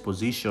to this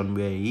position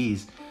where he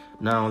is.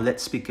 Now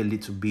let's speak a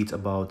little bit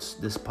about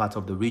this part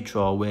of the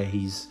ritual where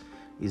he's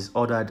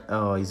ordered,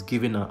 he's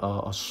given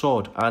a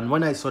sword. And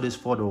when I saw this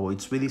photo,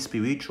 it's really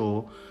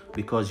spiritual,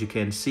 because you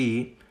can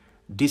see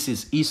this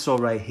is Esau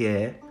right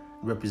here,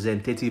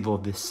 representative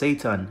of the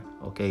Satan,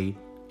 okay,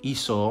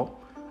 Esau,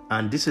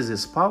 and this is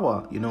his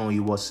power. He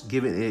was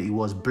given, he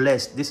was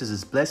blessed. This is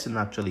his blessing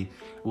actually.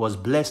 He was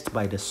blessed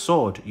by the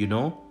sword,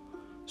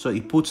 So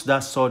he puts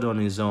that sword on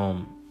his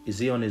is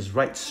he on his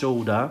right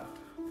shoulder,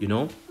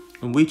 in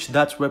which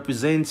that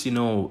represents,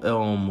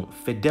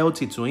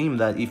 fidelity to him,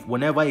 that if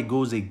whenever he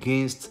goes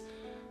against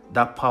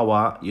that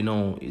power,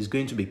 he's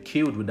going to be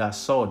killed with that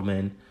sword,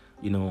 man.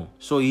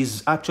 So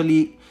he's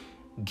actually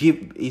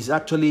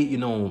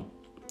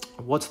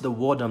what's the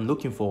word I'm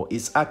looking for?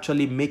 Is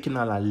actually making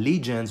an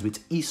allegiance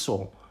with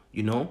Esau,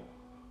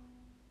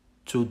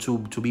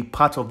 to be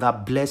part of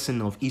that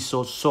blessing of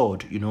Esau's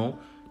sword,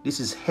 This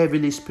is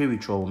heavily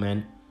spiritual,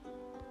 man.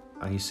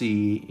 And you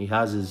see, he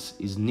has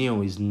his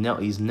kneel, he's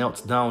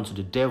knelt down to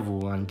the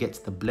devil and gets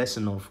the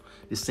blessing of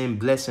the same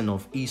blessing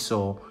of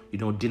Esau,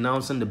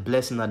 denouncing the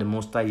blessing that the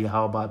Most High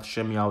Yahweh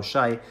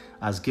YASHAMIAHLA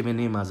has given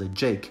him as a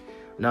Jake.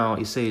 Now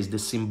it says the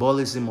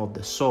symbolism of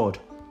the sword.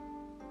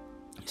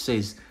 It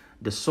says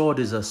the sword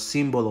is a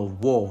symbol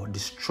of war,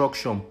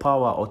 destruction,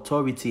 power,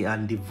 authority,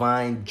 and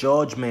divine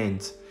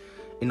judgment.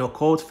 In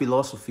occult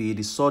philosophy,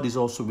 the sword is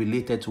also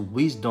related to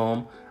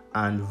wisdom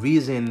and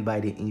reason by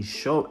the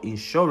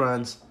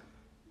issuance.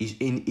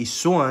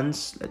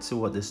 Let's see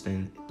what this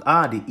thing.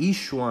 The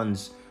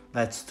issuance,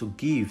 that's to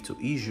give, to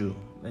issue.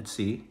 Let's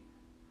see.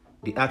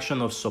 The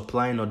action of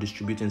supplying or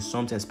distributing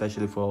something,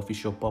 especially for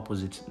official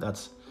purposes.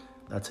 That's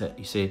it.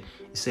 It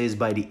says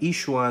by the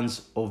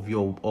issuance of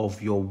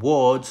your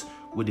words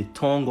with the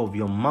tongue of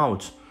your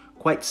mouth.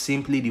 Quite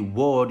simply, the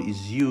word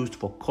is used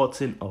for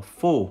cutting a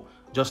foe.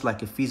 Just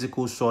like a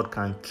physical sword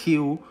can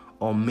kill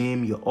or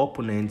maim your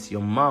opponent,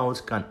 your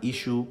mouth can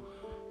issue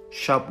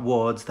sharp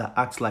words that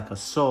act like a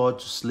sword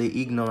to slay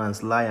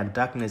ignorance, lie, and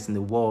darkness in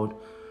the world.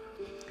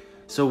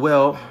 So,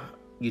 well,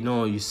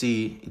 you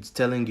see, it's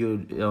telling you,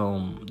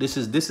 this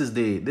is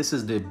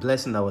the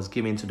blessing that was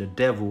given to the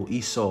devil,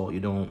 Esau.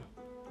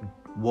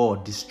 War,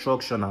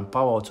 destruction, and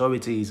power,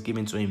 authority is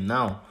given to him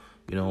now.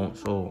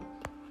 So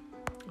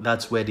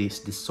that's where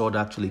this sword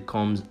actually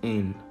comes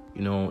in.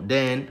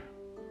 Then.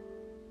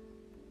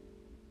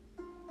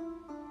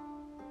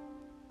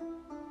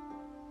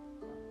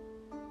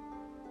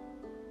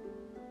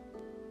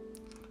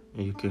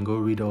 You can go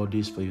read all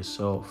this for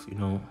yourself,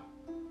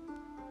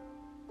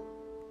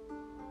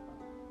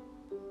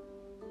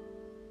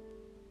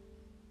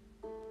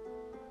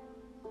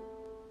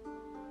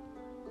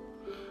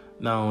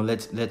 Now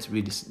let's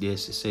read this.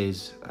 Yes, it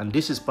says, and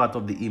this is part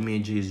of the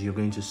images you're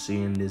going to see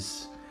in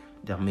this,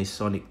 the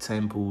Masonic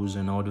temples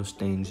and all those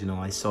things.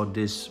 I saw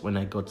this when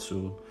I got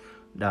to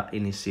that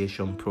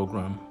initiation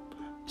program.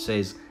 It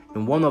says,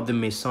 in one of the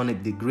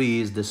Masonic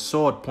degrees, the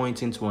sword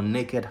pointing to a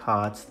naked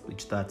heart,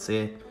 which that's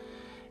it,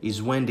 is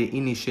when the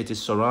initiate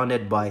is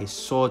surrounded by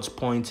swords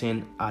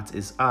pointing at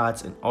his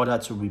heart in order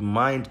to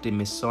remind the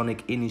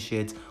Masonic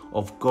initiate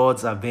of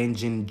God's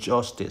avenging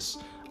justice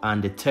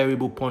and the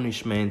terrible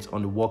punishment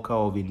on the worker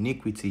of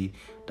iniquity,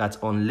 that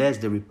unless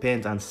they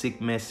repent and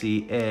seek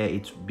mercy,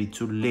 it will be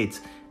too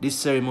late. This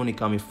ceremony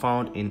can be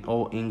found in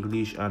all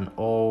English and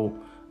all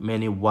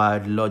many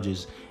wild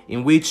lodges,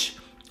 in which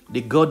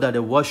the god that they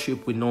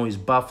worship, we know, is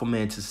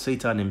Baphomet, is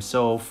Satan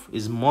himself,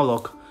 is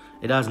Moloch.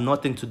 It has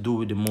nothing to do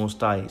with the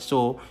Most High.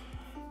 So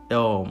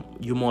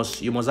you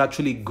must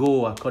actually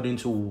go according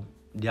to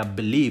their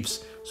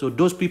beliefs. So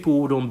those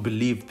people who don't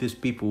believe, these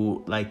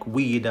people like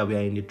we, that we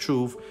are in the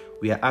truth,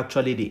 we are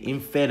actually the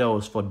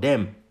infidels for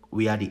them.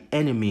 We are the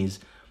enemies,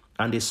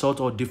 and they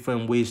sought out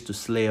different ways to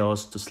slay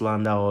us, to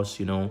slander us,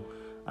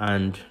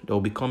 and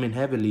they'll be coming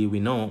heavily, we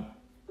know.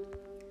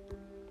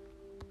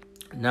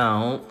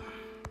 Now,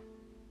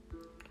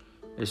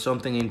 there's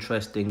something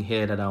interesting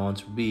here that I want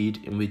to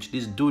read, in which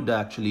this dude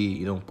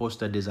actually,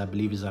 posted this. I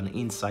believe is an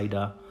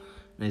insider.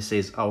 And it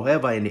says,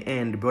 however, in the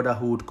end, the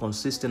brotherhood,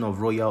 consisting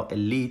of royal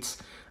elites,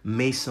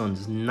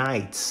 masons,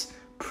 knights,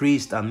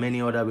 priests, and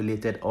many other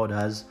related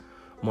orders,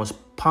 must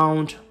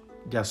pound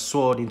their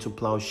sword into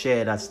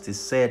plowshare, as it is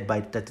said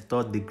by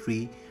 33rd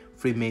degree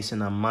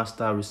Freemason and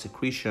Master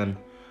Rosicrucian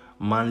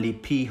Manly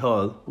P.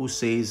 Hull, who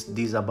says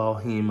this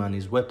about him and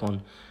his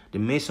weapon: the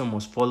Mason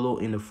must follow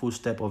in the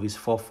footsteps of his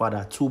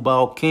forefather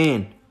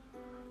Tubal-Cain.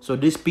 So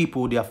these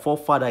people, their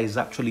forefather is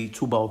actually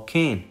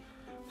Tubal-Cain.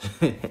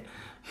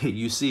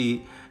 You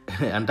see,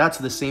 and that's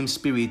the same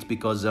spirit,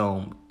 because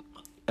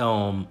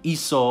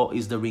Esau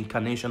is the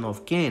reincarnation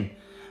of Cain.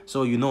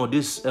 So you know,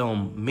 these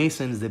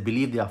Masons, they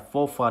believe their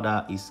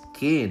forefather is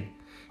Cain,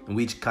 in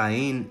which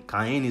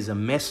Cain is a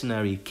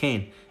mercenary.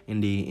 Cain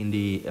in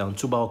the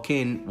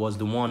Tubal-Cain was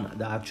the one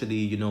that actually,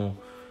 you know,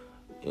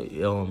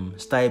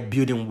 started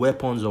building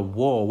weapons of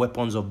war,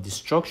 weapons of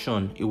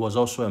destruction. It was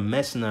also a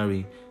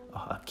mercenary,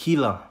 a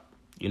killer.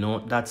 You know,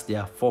 that's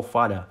their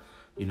forefather.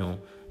 You know,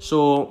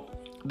 so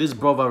this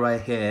brother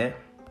right here,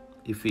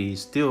 if he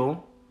is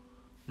still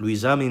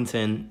Louis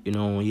Hamilton, you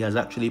know, he has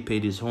actually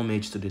paid his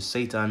homage to the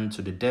Satan,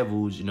 to the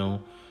devils. You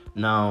know,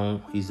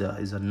 now he's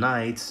a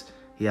knight.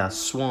 He has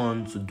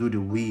sworn to do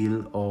the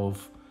will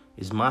of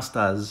his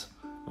masters,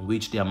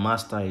 which their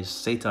master is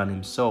Satan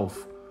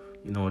himself.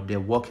 You know, they're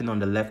walking on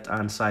the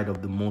left-hand side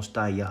of the Most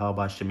High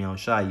Yahweh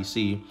Shemiahshai. You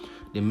see,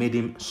 they made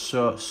him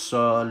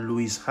Sir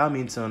Louis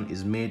Hamilton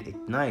is made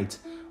a knight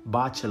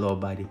bachelor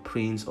by the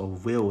Prince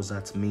of Wales.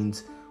 That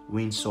means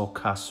Windsor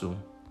Castle.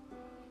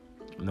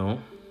 You know.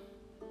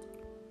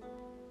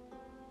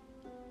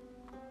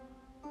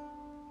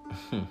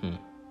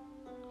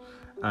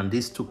 And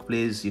this took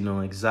place, you know,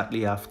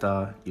 exactly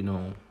after he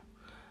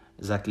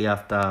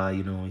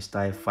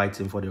started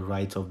fighting for the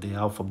rights of the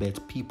alphabet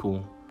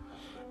people.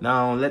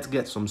 Now let's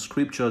get some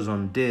scriptures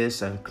on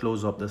this and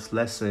close up this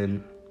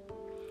lesson,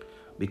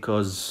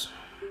 because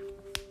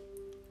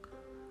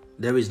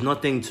there is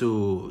nothing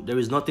to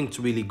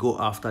really go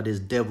after these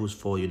devils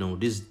for. You know,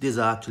 these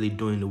are actually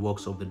doing the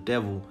works of the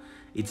devil.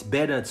 It's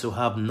better to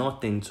have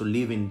nothing, to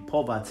live in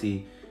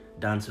poverty,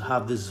 than to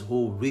have this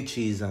whole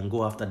riches and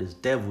go after these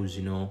devils.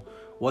 You know,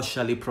 what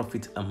shall it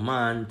profit a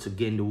man to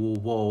gain the whole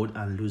world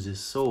and lose his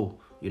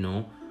soul? You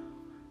know,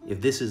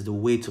 if this is the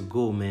way to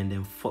go, man,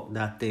 then fuck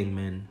that thing,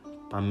 man.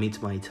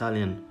 Permit my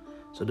Italian.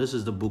 So this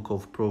is the book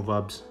of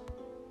Proverbs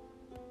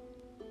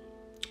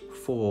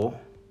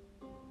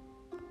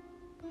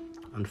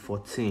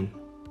 4:14,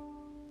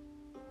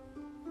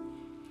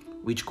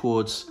 which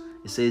quotes,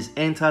 it says,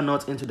 "Enter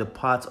not into the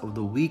path of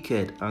the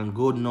wicked, and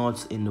go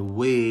not in the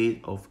way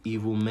of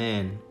evil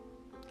men."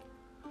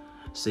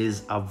 It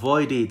says,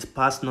 "Avoid it,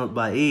 pass not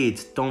by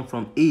it, turn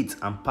from it,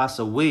 and pass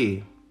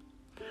away.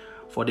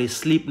 For they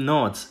sleep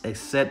not,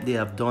 except they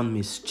have done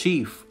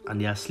mischief, and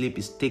their sleep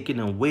is taken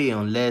away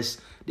unless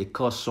they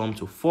cause some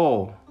to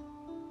fall.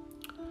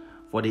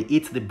 For they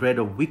eat the bread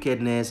of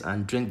wickedness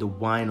and drink the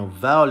wine of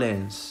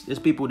violence." These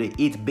people, they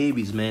eat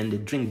babies, man. They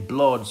drink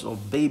bloods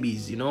of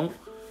babies, you know.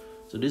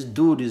 So this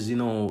dude is, you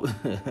know,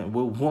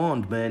 we're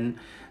warned, man.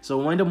 So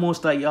when the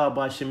Most High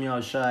Yahweh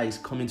Shemiahshai is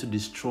coming to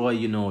destroy,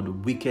 you know, the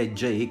wicked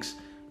Jakes,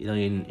 you know,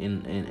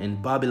 in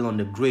Babylon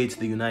the Great,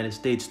 the United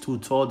States,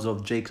 2/3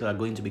 of Jakes are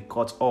going to be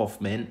cut off,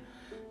 man.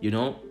 You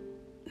know,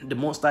 the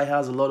Most High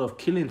has a lot of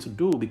killing to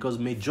do, because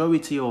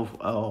majority of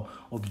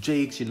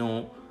Jakes, you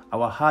know,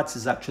 our hearts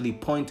is actually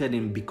pointed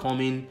in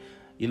becoming,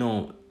 you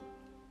know,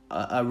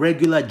 a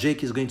regular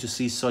Jake is going to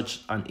see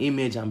such an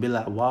image and be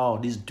like, wow,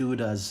 this dude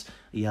has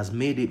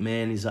made it,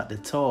 man. He's at the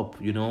top,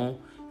 you know.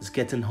 He's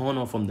getting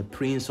honor from the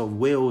Prince of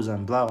Wales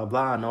and blah, blah,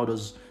 blah, and all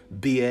those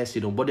BS,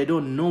 you know. But they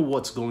don't know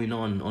what's going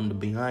on the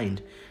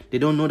behind. They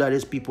don't know that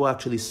these people are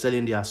actually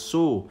selling their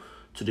soul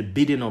to the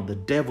bidding of the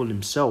devil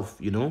himself,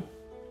 you know,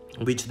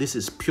 which this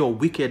is pure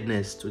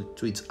wickedness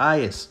to its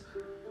highest.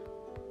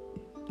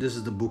 This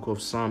is the book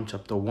of Psalm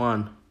chapter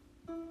 1.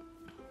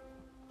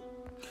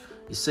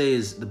 It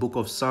says, the book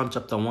of Psalm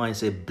chapter 1, it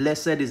says,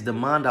 "Blessed is the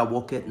man that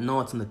walketh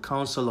not in the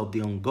counsel of the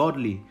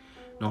ungodly,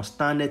 nor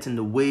standeth in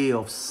the way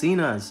of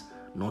sinners,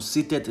 nor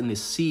sitteth in the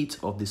seat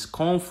of the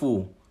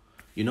scornful."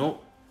 You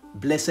know,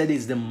 blessed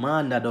is the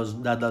man that does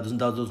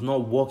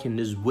not walk in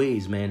these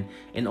ways, man.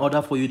 In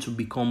order for you to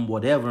become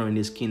whatever in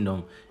this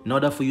kingdom, in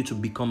order for you to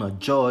become a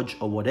judge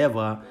or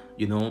whatever,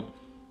 you know,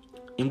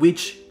 in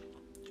which,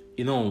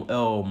 you know,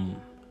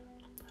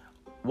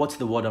 what's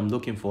the word I'm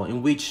looking for?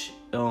 In which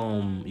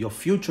your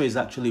future is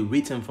actually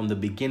written from the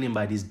beginning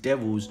by these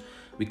devils.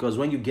 Because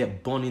when you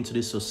get born into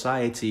this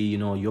society, you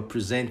know, you're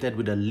presented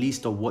with a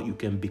list of what you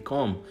can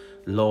become: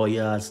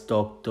 lawyers,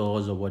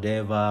 doctors, or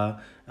whatever,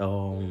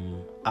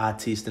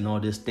 artists, and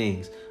all these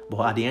things.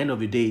 But at the end of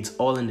the day, it's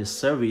all in the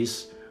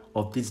service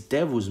of these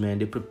devils, man.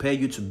 They prepare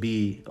you to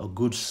be a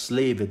good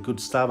slave, a good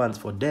servant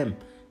for them,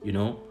 you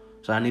know.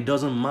 So, and it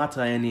doesn't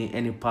matter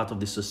any part of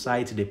the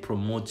society they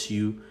promote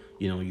you.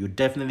 You know, you're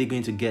definitely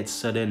going to get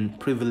certain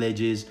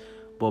privileges.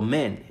 But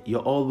man,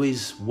 you're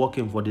always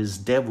working for these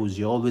devils.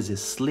 You're always a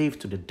slave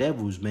to the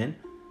devils, man.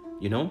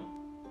 You know?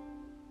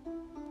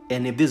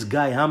 And if this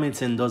guy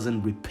Hamilton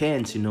doesn't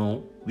repent, you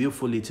know,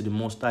 willfully to the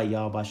Most High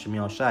Yahweh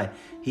Shemiahshai,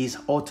 he's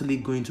utterly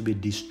going to be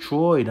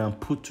destroyed and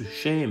put to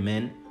shame,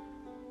 man.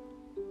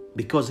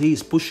 Because he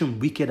is pushing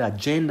wicked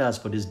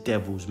agendas for these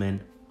devils,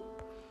 man.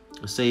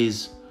 It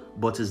says,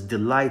 but his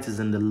delight is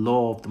in the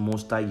law of the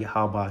Most High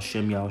Yahweh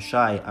Hashem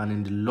Yahushai, and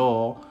in the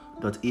law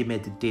doth he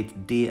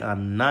meditate day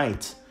and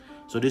night.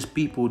 So these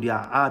people, their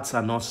hearts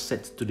are not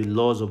set to the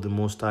laws of the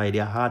Most High.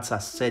 Their hearts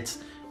are set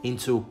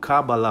into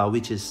Kabbalah,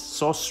 which is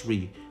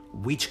sorcery,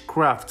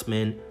 witchcraft,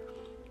 man.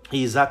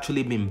 He's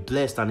actually been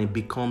blessed and he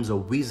becomes a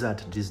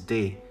wizard this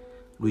day.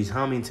 Louis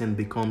Hamilton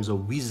becomes a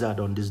wizard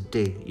on this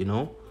day, you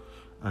know.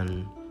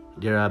 And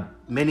there are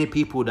many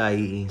people that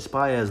he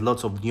inspires,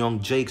 lots of young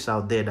Jakes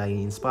out there that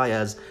he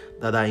inspires,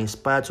 that are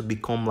inspired to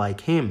become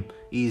like him.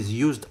 He is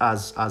used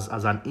as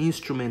an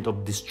instrument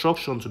of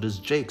destruction to these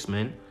Jakes,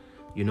 man,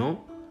 you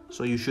know.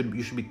 So you should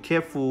be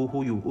careful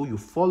who you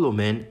follow,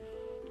 man.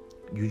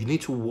 You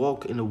need to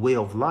walk in the way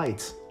of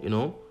light, you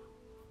know.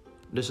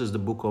 This is the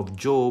book of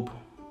Job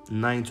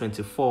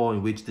 9:24,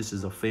 in which this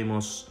is a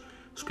famous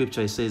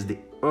scripture. It says, the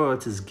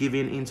earth is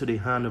given into the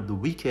hand of the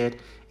wicked,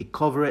 it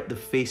covereth the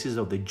faces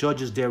of the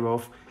judges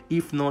thereof.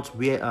 If not,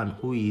 where and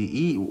who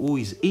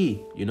is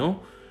he? You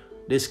know,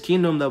 this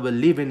kingdom that we're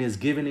living is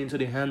given into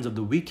the hands of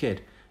the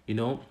wicked. You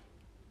know,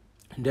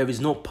 there is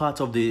no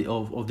part of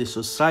the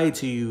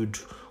society you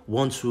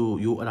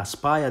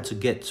aspire to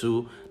get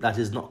to that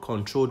is not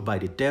controlled by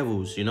the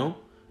devils. You know,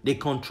 they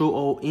control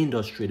all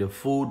industry, the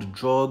food, the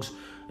drugs,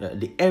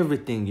 the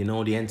everything. You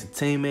know, the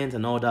entertainment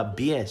and all that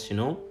BS. You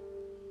know.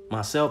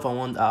 Myself,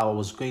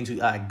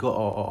 I got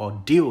a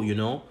deal, you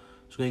know.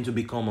 It's going to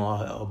become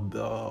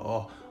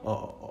a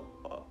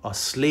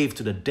slave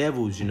to the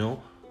devils, you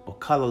know.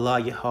 But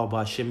Kalala Yahweh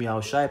Hashem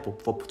Yahushai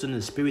for putting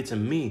the spirit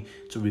in me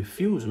to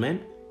refuse,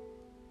 man.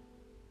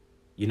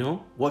 You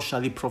know, what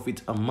shall it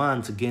profit a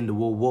man to gain the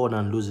whole world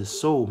and lose his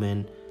soul,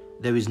 man?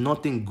 There is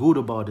nothing good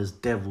about these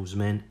devils,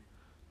 man.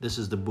 This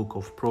is the book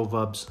of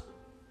Proverbs,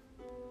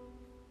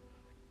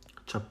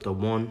 chapter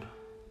 1.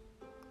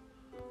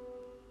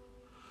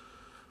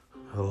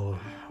 I'll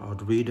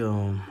read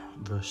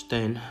verse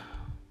 10,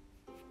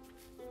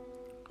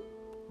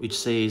 which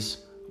says,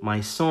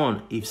 my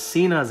son, if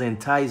sinners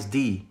entice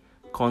thee,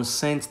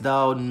 consent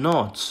thou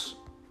not.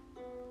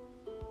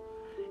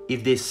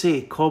 If they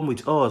say, come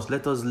with us,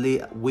 let us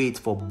lay wait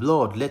for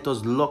blood, let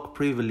us lock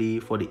privily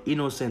for the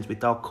innocent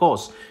without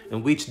cause,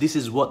 in which this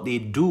is what they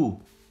do.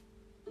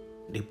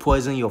 They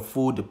poison your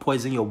food, they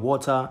poison your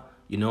water,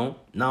 you know.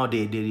 Now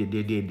they're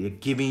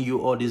giving you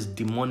all these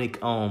demonic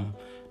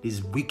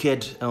these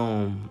wicked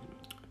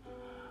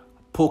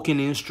poking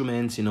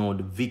instruments, you know,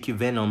 the Vicky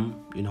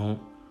Venom, you know,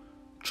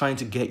 trying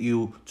to get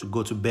you to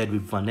go to bed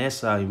with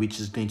Vanessa, which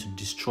is going to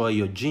destroy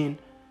your gene,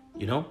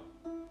 you know.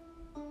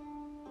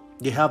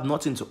 They have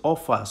nothing to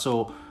offer.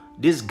 So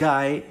this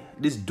guy,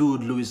 this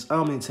dude, Louis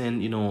Hamilton,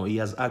 you know, he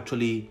has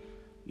actually,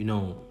 you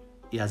know,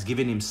 he has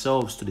given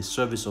himself to the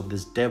service of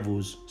these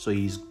devils. So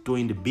he's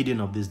doing the bidding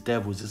of these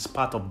devils. It's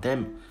part of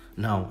them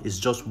now. It's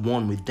just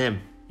one with them,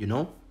 you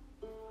know.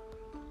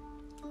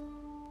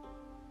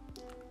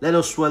 Let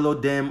us swallow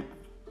them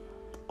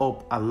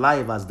up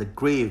alive as the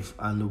grave,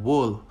 and the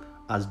wool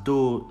as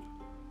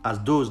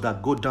those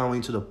that go down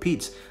into the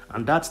pit.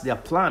 And that's their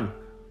plan.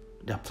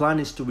 Their plan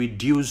is to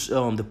reduce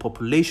the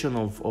population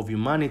of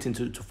humanity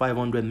to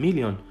 500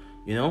 million,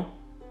 you know,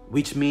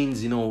 which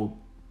means, you know,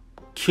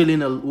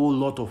 killing a whole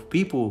lot of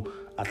people,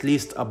 at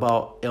least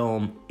about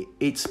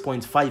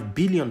 8.5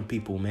 billion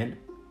people, man.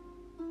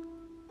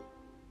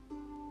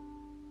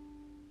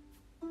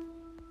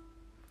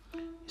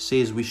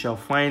 Says, we shall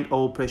find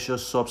all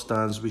precious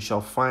substance, we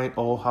shall find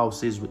all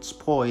houses with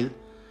spoil,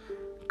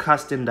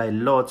 casting thy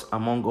lot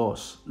among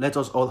us. Let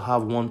us all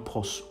have one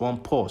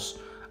purse.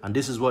 And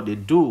this is what they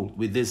do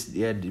with this,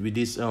 with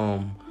these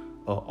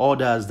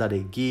orders that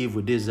they give,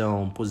 with these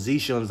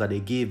positions that they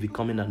give,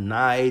 becoming a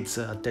knight,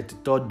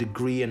 33rd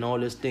degree, and all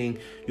this thing.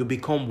 You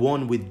become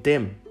one with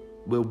them.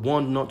 We're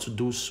warned not to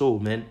do so,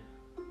 man.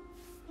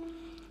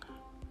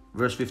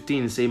 Verse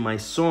 15 say, my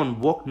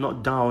son, walk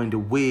not down in the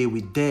way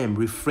with them,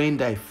 refrain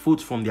thy foot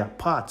from their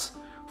paths,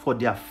 for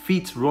their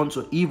feet run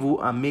to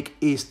evil and make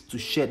haste to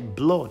shed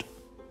blood.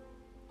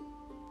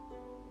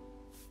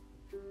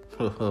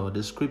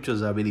 The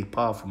scriptures are really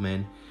powerful,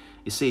 man.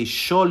 It says,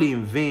 surely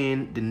in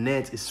vain the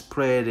net is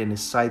spread in the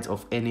sight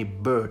of any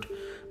bird,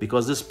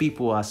 because these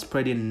people are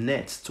spreading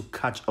nets to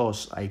catch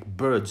us like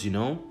birds, you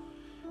know.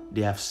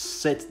 They have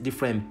set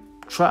different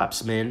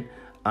traps, man.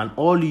 And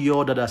all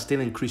you that are still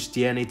in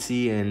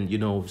Christianity and, you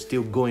know,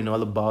 still going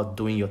all about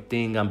doing your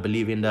thing and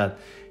believing that,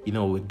 you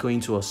know, we're going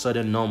to a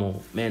sudden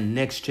normal, man,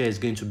 next year is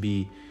going to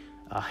be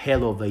a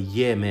hell of a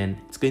year, man.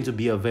 It's going to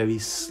be a very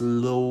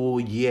slow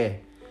year.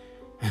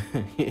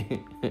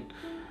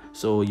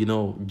 So, you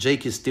know,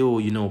 Jake is still,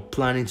 you know,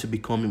 planning to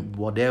become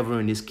whatever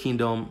in this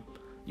kingdom,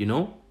 you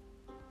know.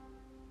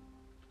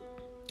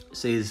 It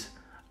says,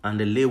 and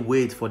they lay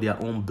wait for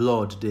their own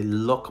blood, they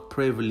lock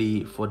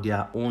privily for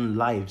their own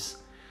lives.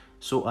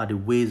 So are the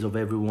ways of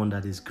everyone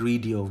that is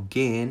greedy of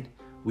gain,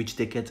 which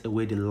taketh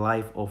away the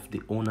life of the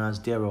owners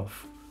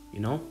thereof, you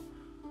know.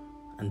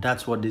 And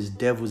that's what these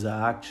devils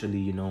are actually,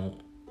 you know.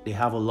 They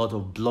have a lot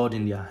of blood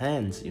in their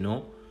hands, you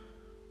know.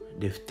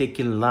 They've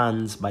taken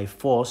lands by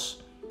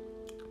force,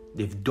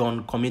 They've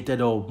committed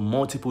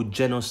multiple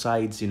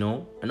genocides, you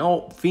know, and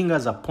all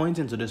fingers are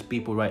pointing to these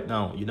people right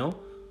now, you know.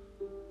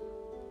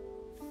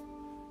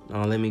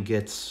 Now let me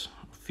get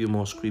a few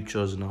more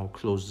scriptures and I'll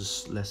close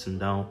this lesson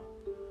down.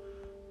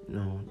 You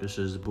know, this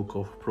is the book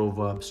of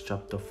Proverbs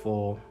chapter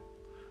 4.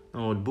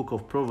 Now the book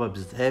of Proverbs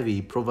is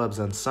heavy. Proverbs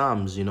and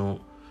Psalms, you know,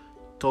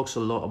 talks a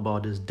lot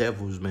about these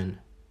devils, man.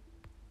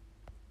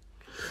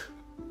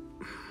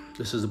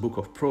 This is the book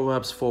of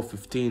Proverbs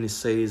 4:15. It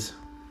says,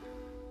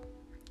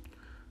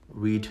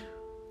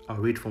 I'll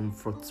read from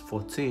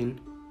 14.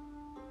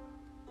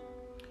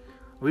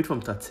 I'll read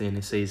from 13.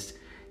 It says,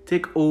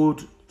 take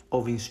hold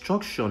of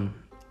instruction,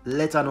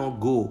 let her not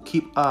go,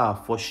 keep her,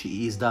 for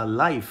she is thy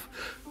life.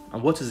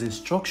 And what is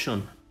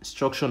instruction?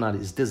 Instruction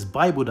is this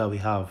Bible that we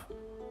have.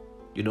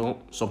 You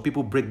know, some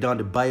people break down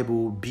the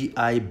Bible,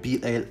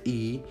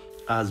 Bible,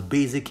 as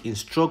basic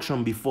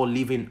instruction before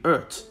leaving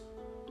earth.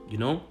 You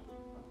know,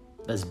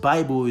 this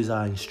Bible is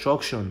our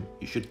instruction.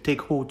 You should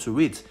take hold to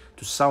it,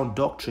 to sound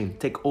doctrine.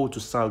 Take hold to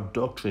sound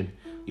doctrine.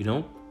 You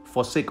know,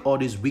 forsake all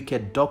these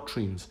wicked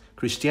doctrines.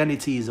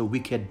 Christianity is a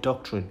wicked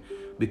doctrine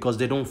because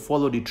they don't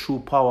follow the true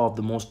power of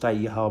the Most High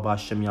Yahweh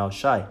Hashem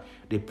Yahushai.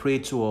 They pray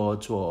to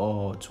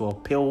a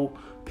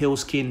pale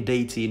skinned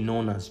deity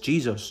known as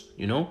Jesus.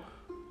 You know.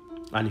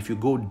 And if you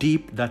go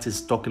deep, that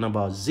is talking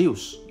about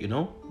Zeus, you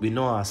know. We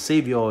know our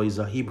Savior is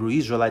a Hebrew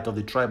Israelite of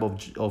the tribe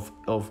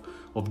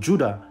of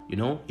Judah, you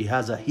know. He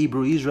has a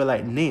Hebrew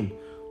Israelite name.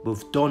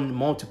 We've done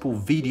multiple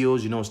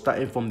videos, you know,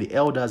 starting from the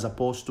elders,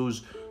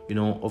 apostles, you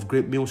know, of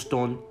Great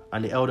Millstone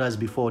and the elders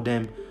before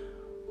them.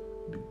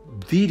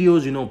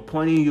 Videos, you know,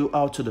 pointing you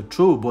out to the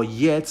truth, but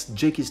yet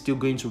Jake is still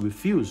going to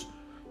refuse.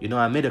 You know,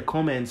 I made a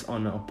comment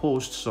on a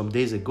post some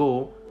days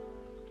ago.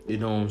 You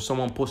know,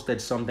 someone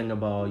posted something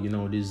about, you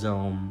know, this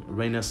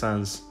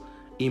Renaissance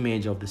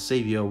image of the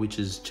Savior, which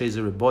is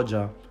Cesare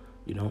Borgia,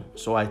 you know.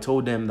 So I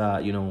told them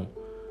that, you know,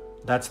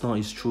 that's not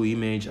his true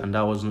image and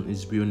that wasn't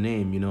his real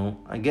name, you know.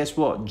 And guess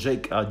what?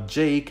 I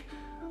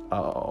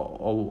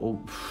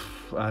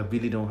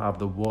really don't have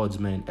the words,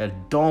 man. A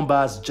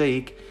Donbass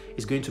Jake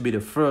is going to be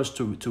the first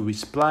to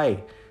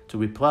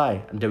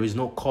reply, and there is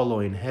no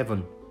color in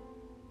heaven.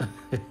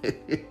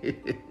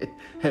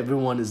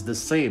 Everyone is the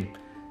same.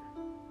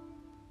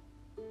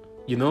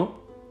 You know,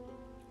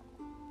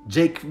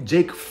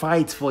 Jake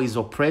fights for his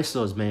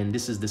oppressors, man.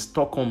 This is the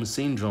Stockholm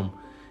syndrome.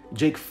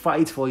 Jake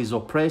fights for his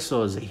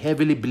oppressors. He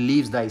heavily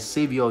believes that his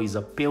Savior is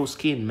a pale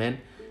skin, man.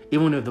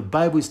 Even if the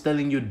Bible is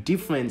telling you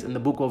different in the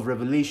book of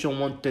Revelation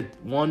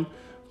 1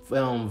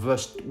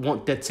 verse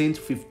 13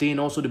 to 15.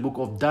 Also the book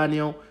of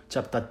Daniel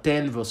chapter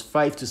 10 verse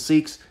 5 to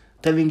 6,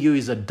 telling you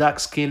he's a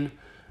dark-skinned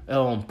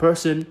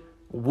person,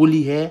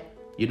 woolly hair,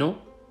 you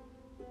know.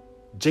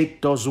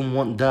 Jake doesn't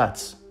want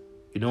that.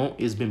 You know,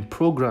 he's been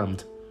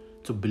programmed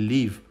to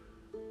believe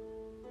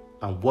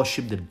and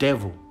worship the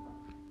devil.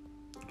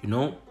 You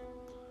know,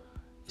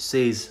 it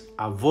says,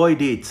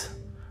 avoid it,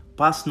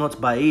 pass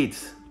not by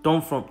it,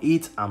 turn from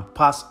it and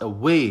pass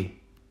away.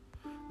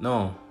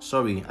 No,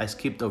 sorry, I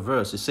skipped a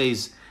verse. It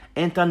says,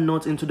 enter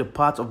not into the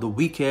path of the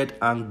wicked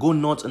and go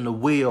not in the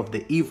way of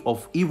the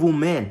evil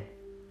men.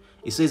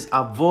 It says,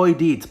 avoid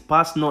it,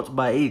 pass not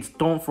by it,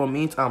 turn from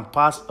it and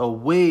pass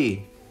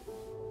away.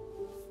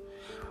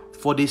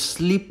 For they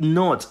sleep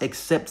not,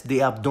 except they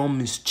have done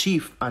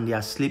mischief, and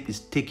their sleep is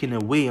taken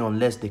away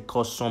unless they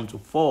cause some to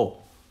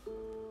fall.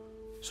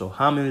 So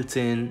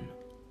Hamilton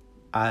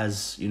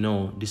has, you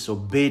know,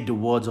 disobeyed the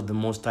words of the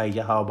Most High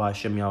Yahweh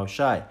Hashem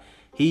Yahushai.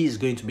 He is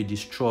going to be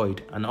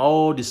destroyed. And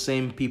all the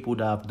same people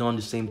that have done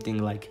the same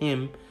thing like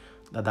him,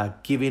 that are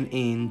giving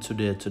in to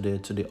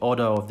the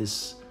order of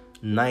these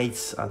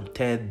knights and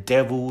 10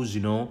 devils, you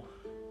know.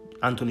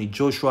 Anthony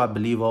Joshua, I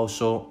believe,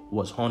 also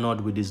was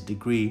honored with his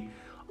degree.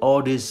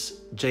 All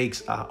these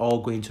Jakes are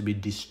all going to be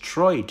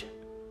destroyed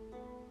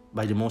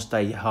by the Most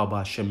High Yahweh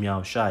Hashem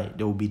Yahushai.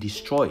 They will be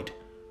destroyed,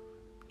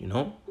 you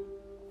know.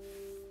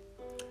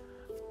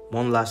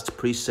 One last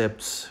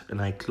precept, and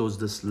I close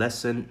this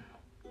lesson.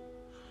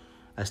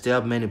 I still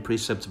have many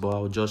precepts, but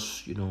I'll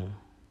just, you know,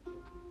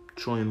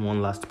 throw in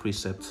one last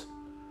precept.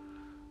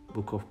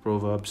 Book of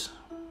Proverbs,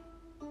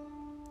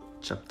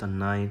 chapter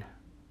 9.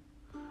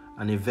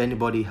 And if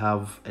anybody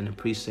have any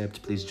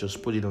precept, please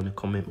just put it on the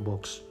comment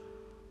box.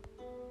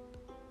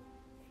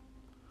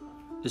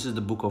 This is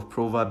the book of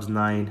Proverbs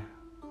 9.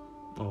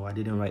 Oh, I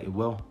didn't write it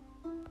well.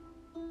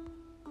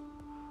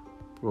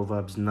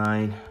 Proverbs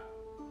 9,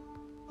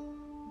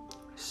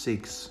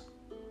 6.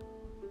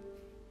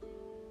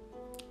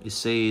 It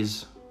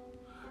says,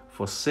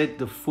 forsake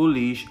the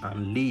foolish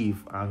and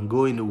live, and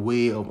go in the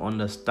way of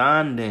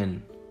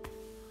understanding.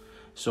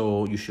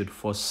 So you should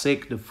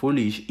forsake the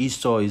foolish.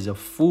 Esau is a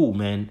fool,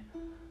 man.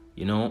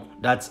 You know,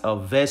 that's a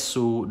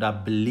vessel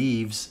that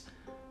believes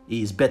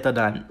he is better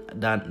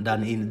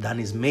than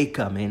his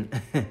maker, man.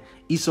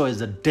 Esau is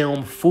a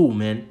damn fool,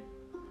 man.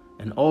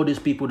 And all these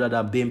people that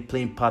have been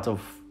playing part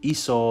of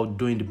Esau,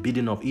 doing the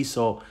bidding of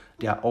Esau,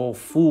 they are all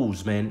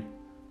fools, man.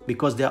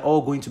 Because they are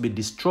all going to be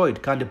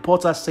destroyed. Can the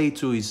potter say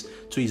to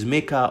his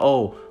maker,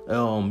 oh,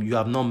 you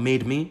have not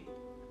made me?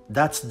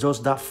 That's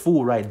just that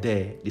fool right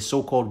there, the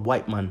so-called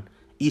white man,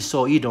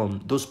 Esau,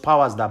 Edom, those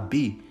powers that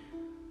be.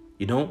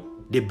 You know,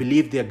 they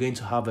believe they're going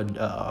to have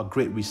a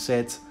great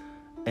reset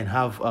and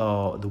have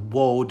the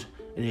world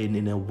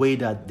in a way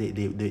that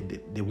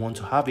they want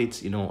to have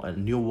it, you know, a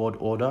new world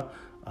order,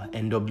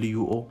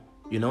 NWO,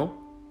 you know.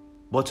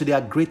 But to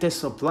their greatest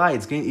supply,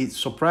 it's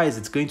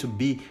going to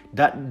be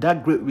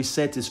that great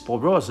reset is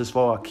for us, it's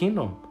for our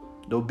kingdom.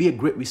 There'll be a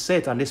great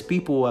reset, and these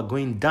people are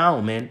going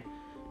down, man.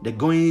 They're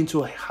going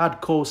into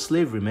hardcore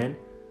slavery, man.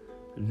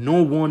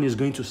 No one is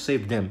going to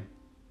save them.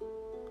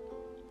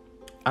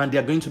 And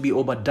they're going to be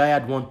Obadiah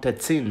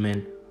 1:13,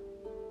 man.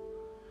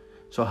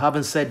 So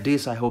having said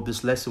this, I hope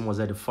this lesson was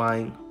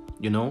edifying,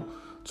 you know.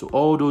 To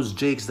all those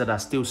jakes that are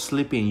still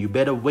sleeping, you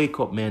better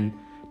wake up, man.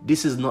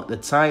 This is not the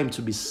time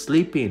to be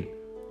sleeping.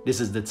 This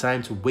is the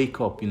time to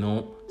wake up, you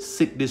know.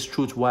 Seek this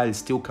truth while it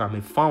still can be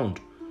found.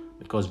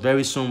 Because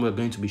very soon we're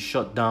going to be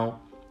shut down.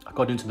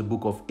 According to the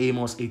book of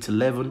Amos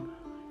 8:11,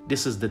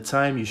 this is the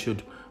time you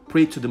should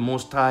pray to the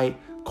Most High,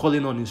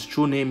 calling on his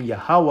true name,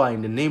 Yahweh,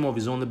 in the name of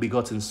his only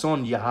begotten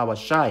Son, Yahweh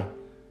Shai,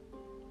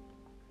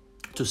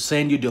 to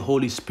send you the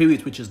Holy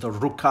Spirit, which is the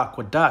Ruach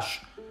Kodash,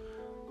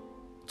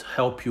 to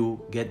help you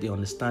get the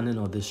understanding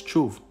of this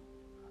truth.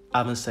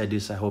 Having said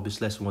this, I hope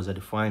this lesson was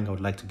edifying. I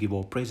would like to give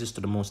all praises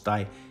to the Most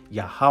High,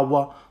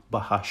 Yahweh,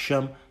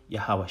 Bahashem,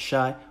 Yahweh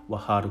Shai,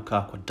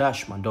 Waharuka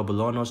Kodash. My double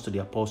honors to the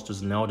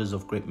apostles and elders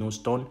of Great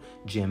Millstone,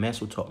 GMS,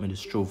 who taught me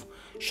this truth.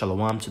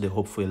 Shalom to the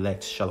hopeful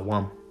elect.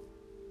 Shalom.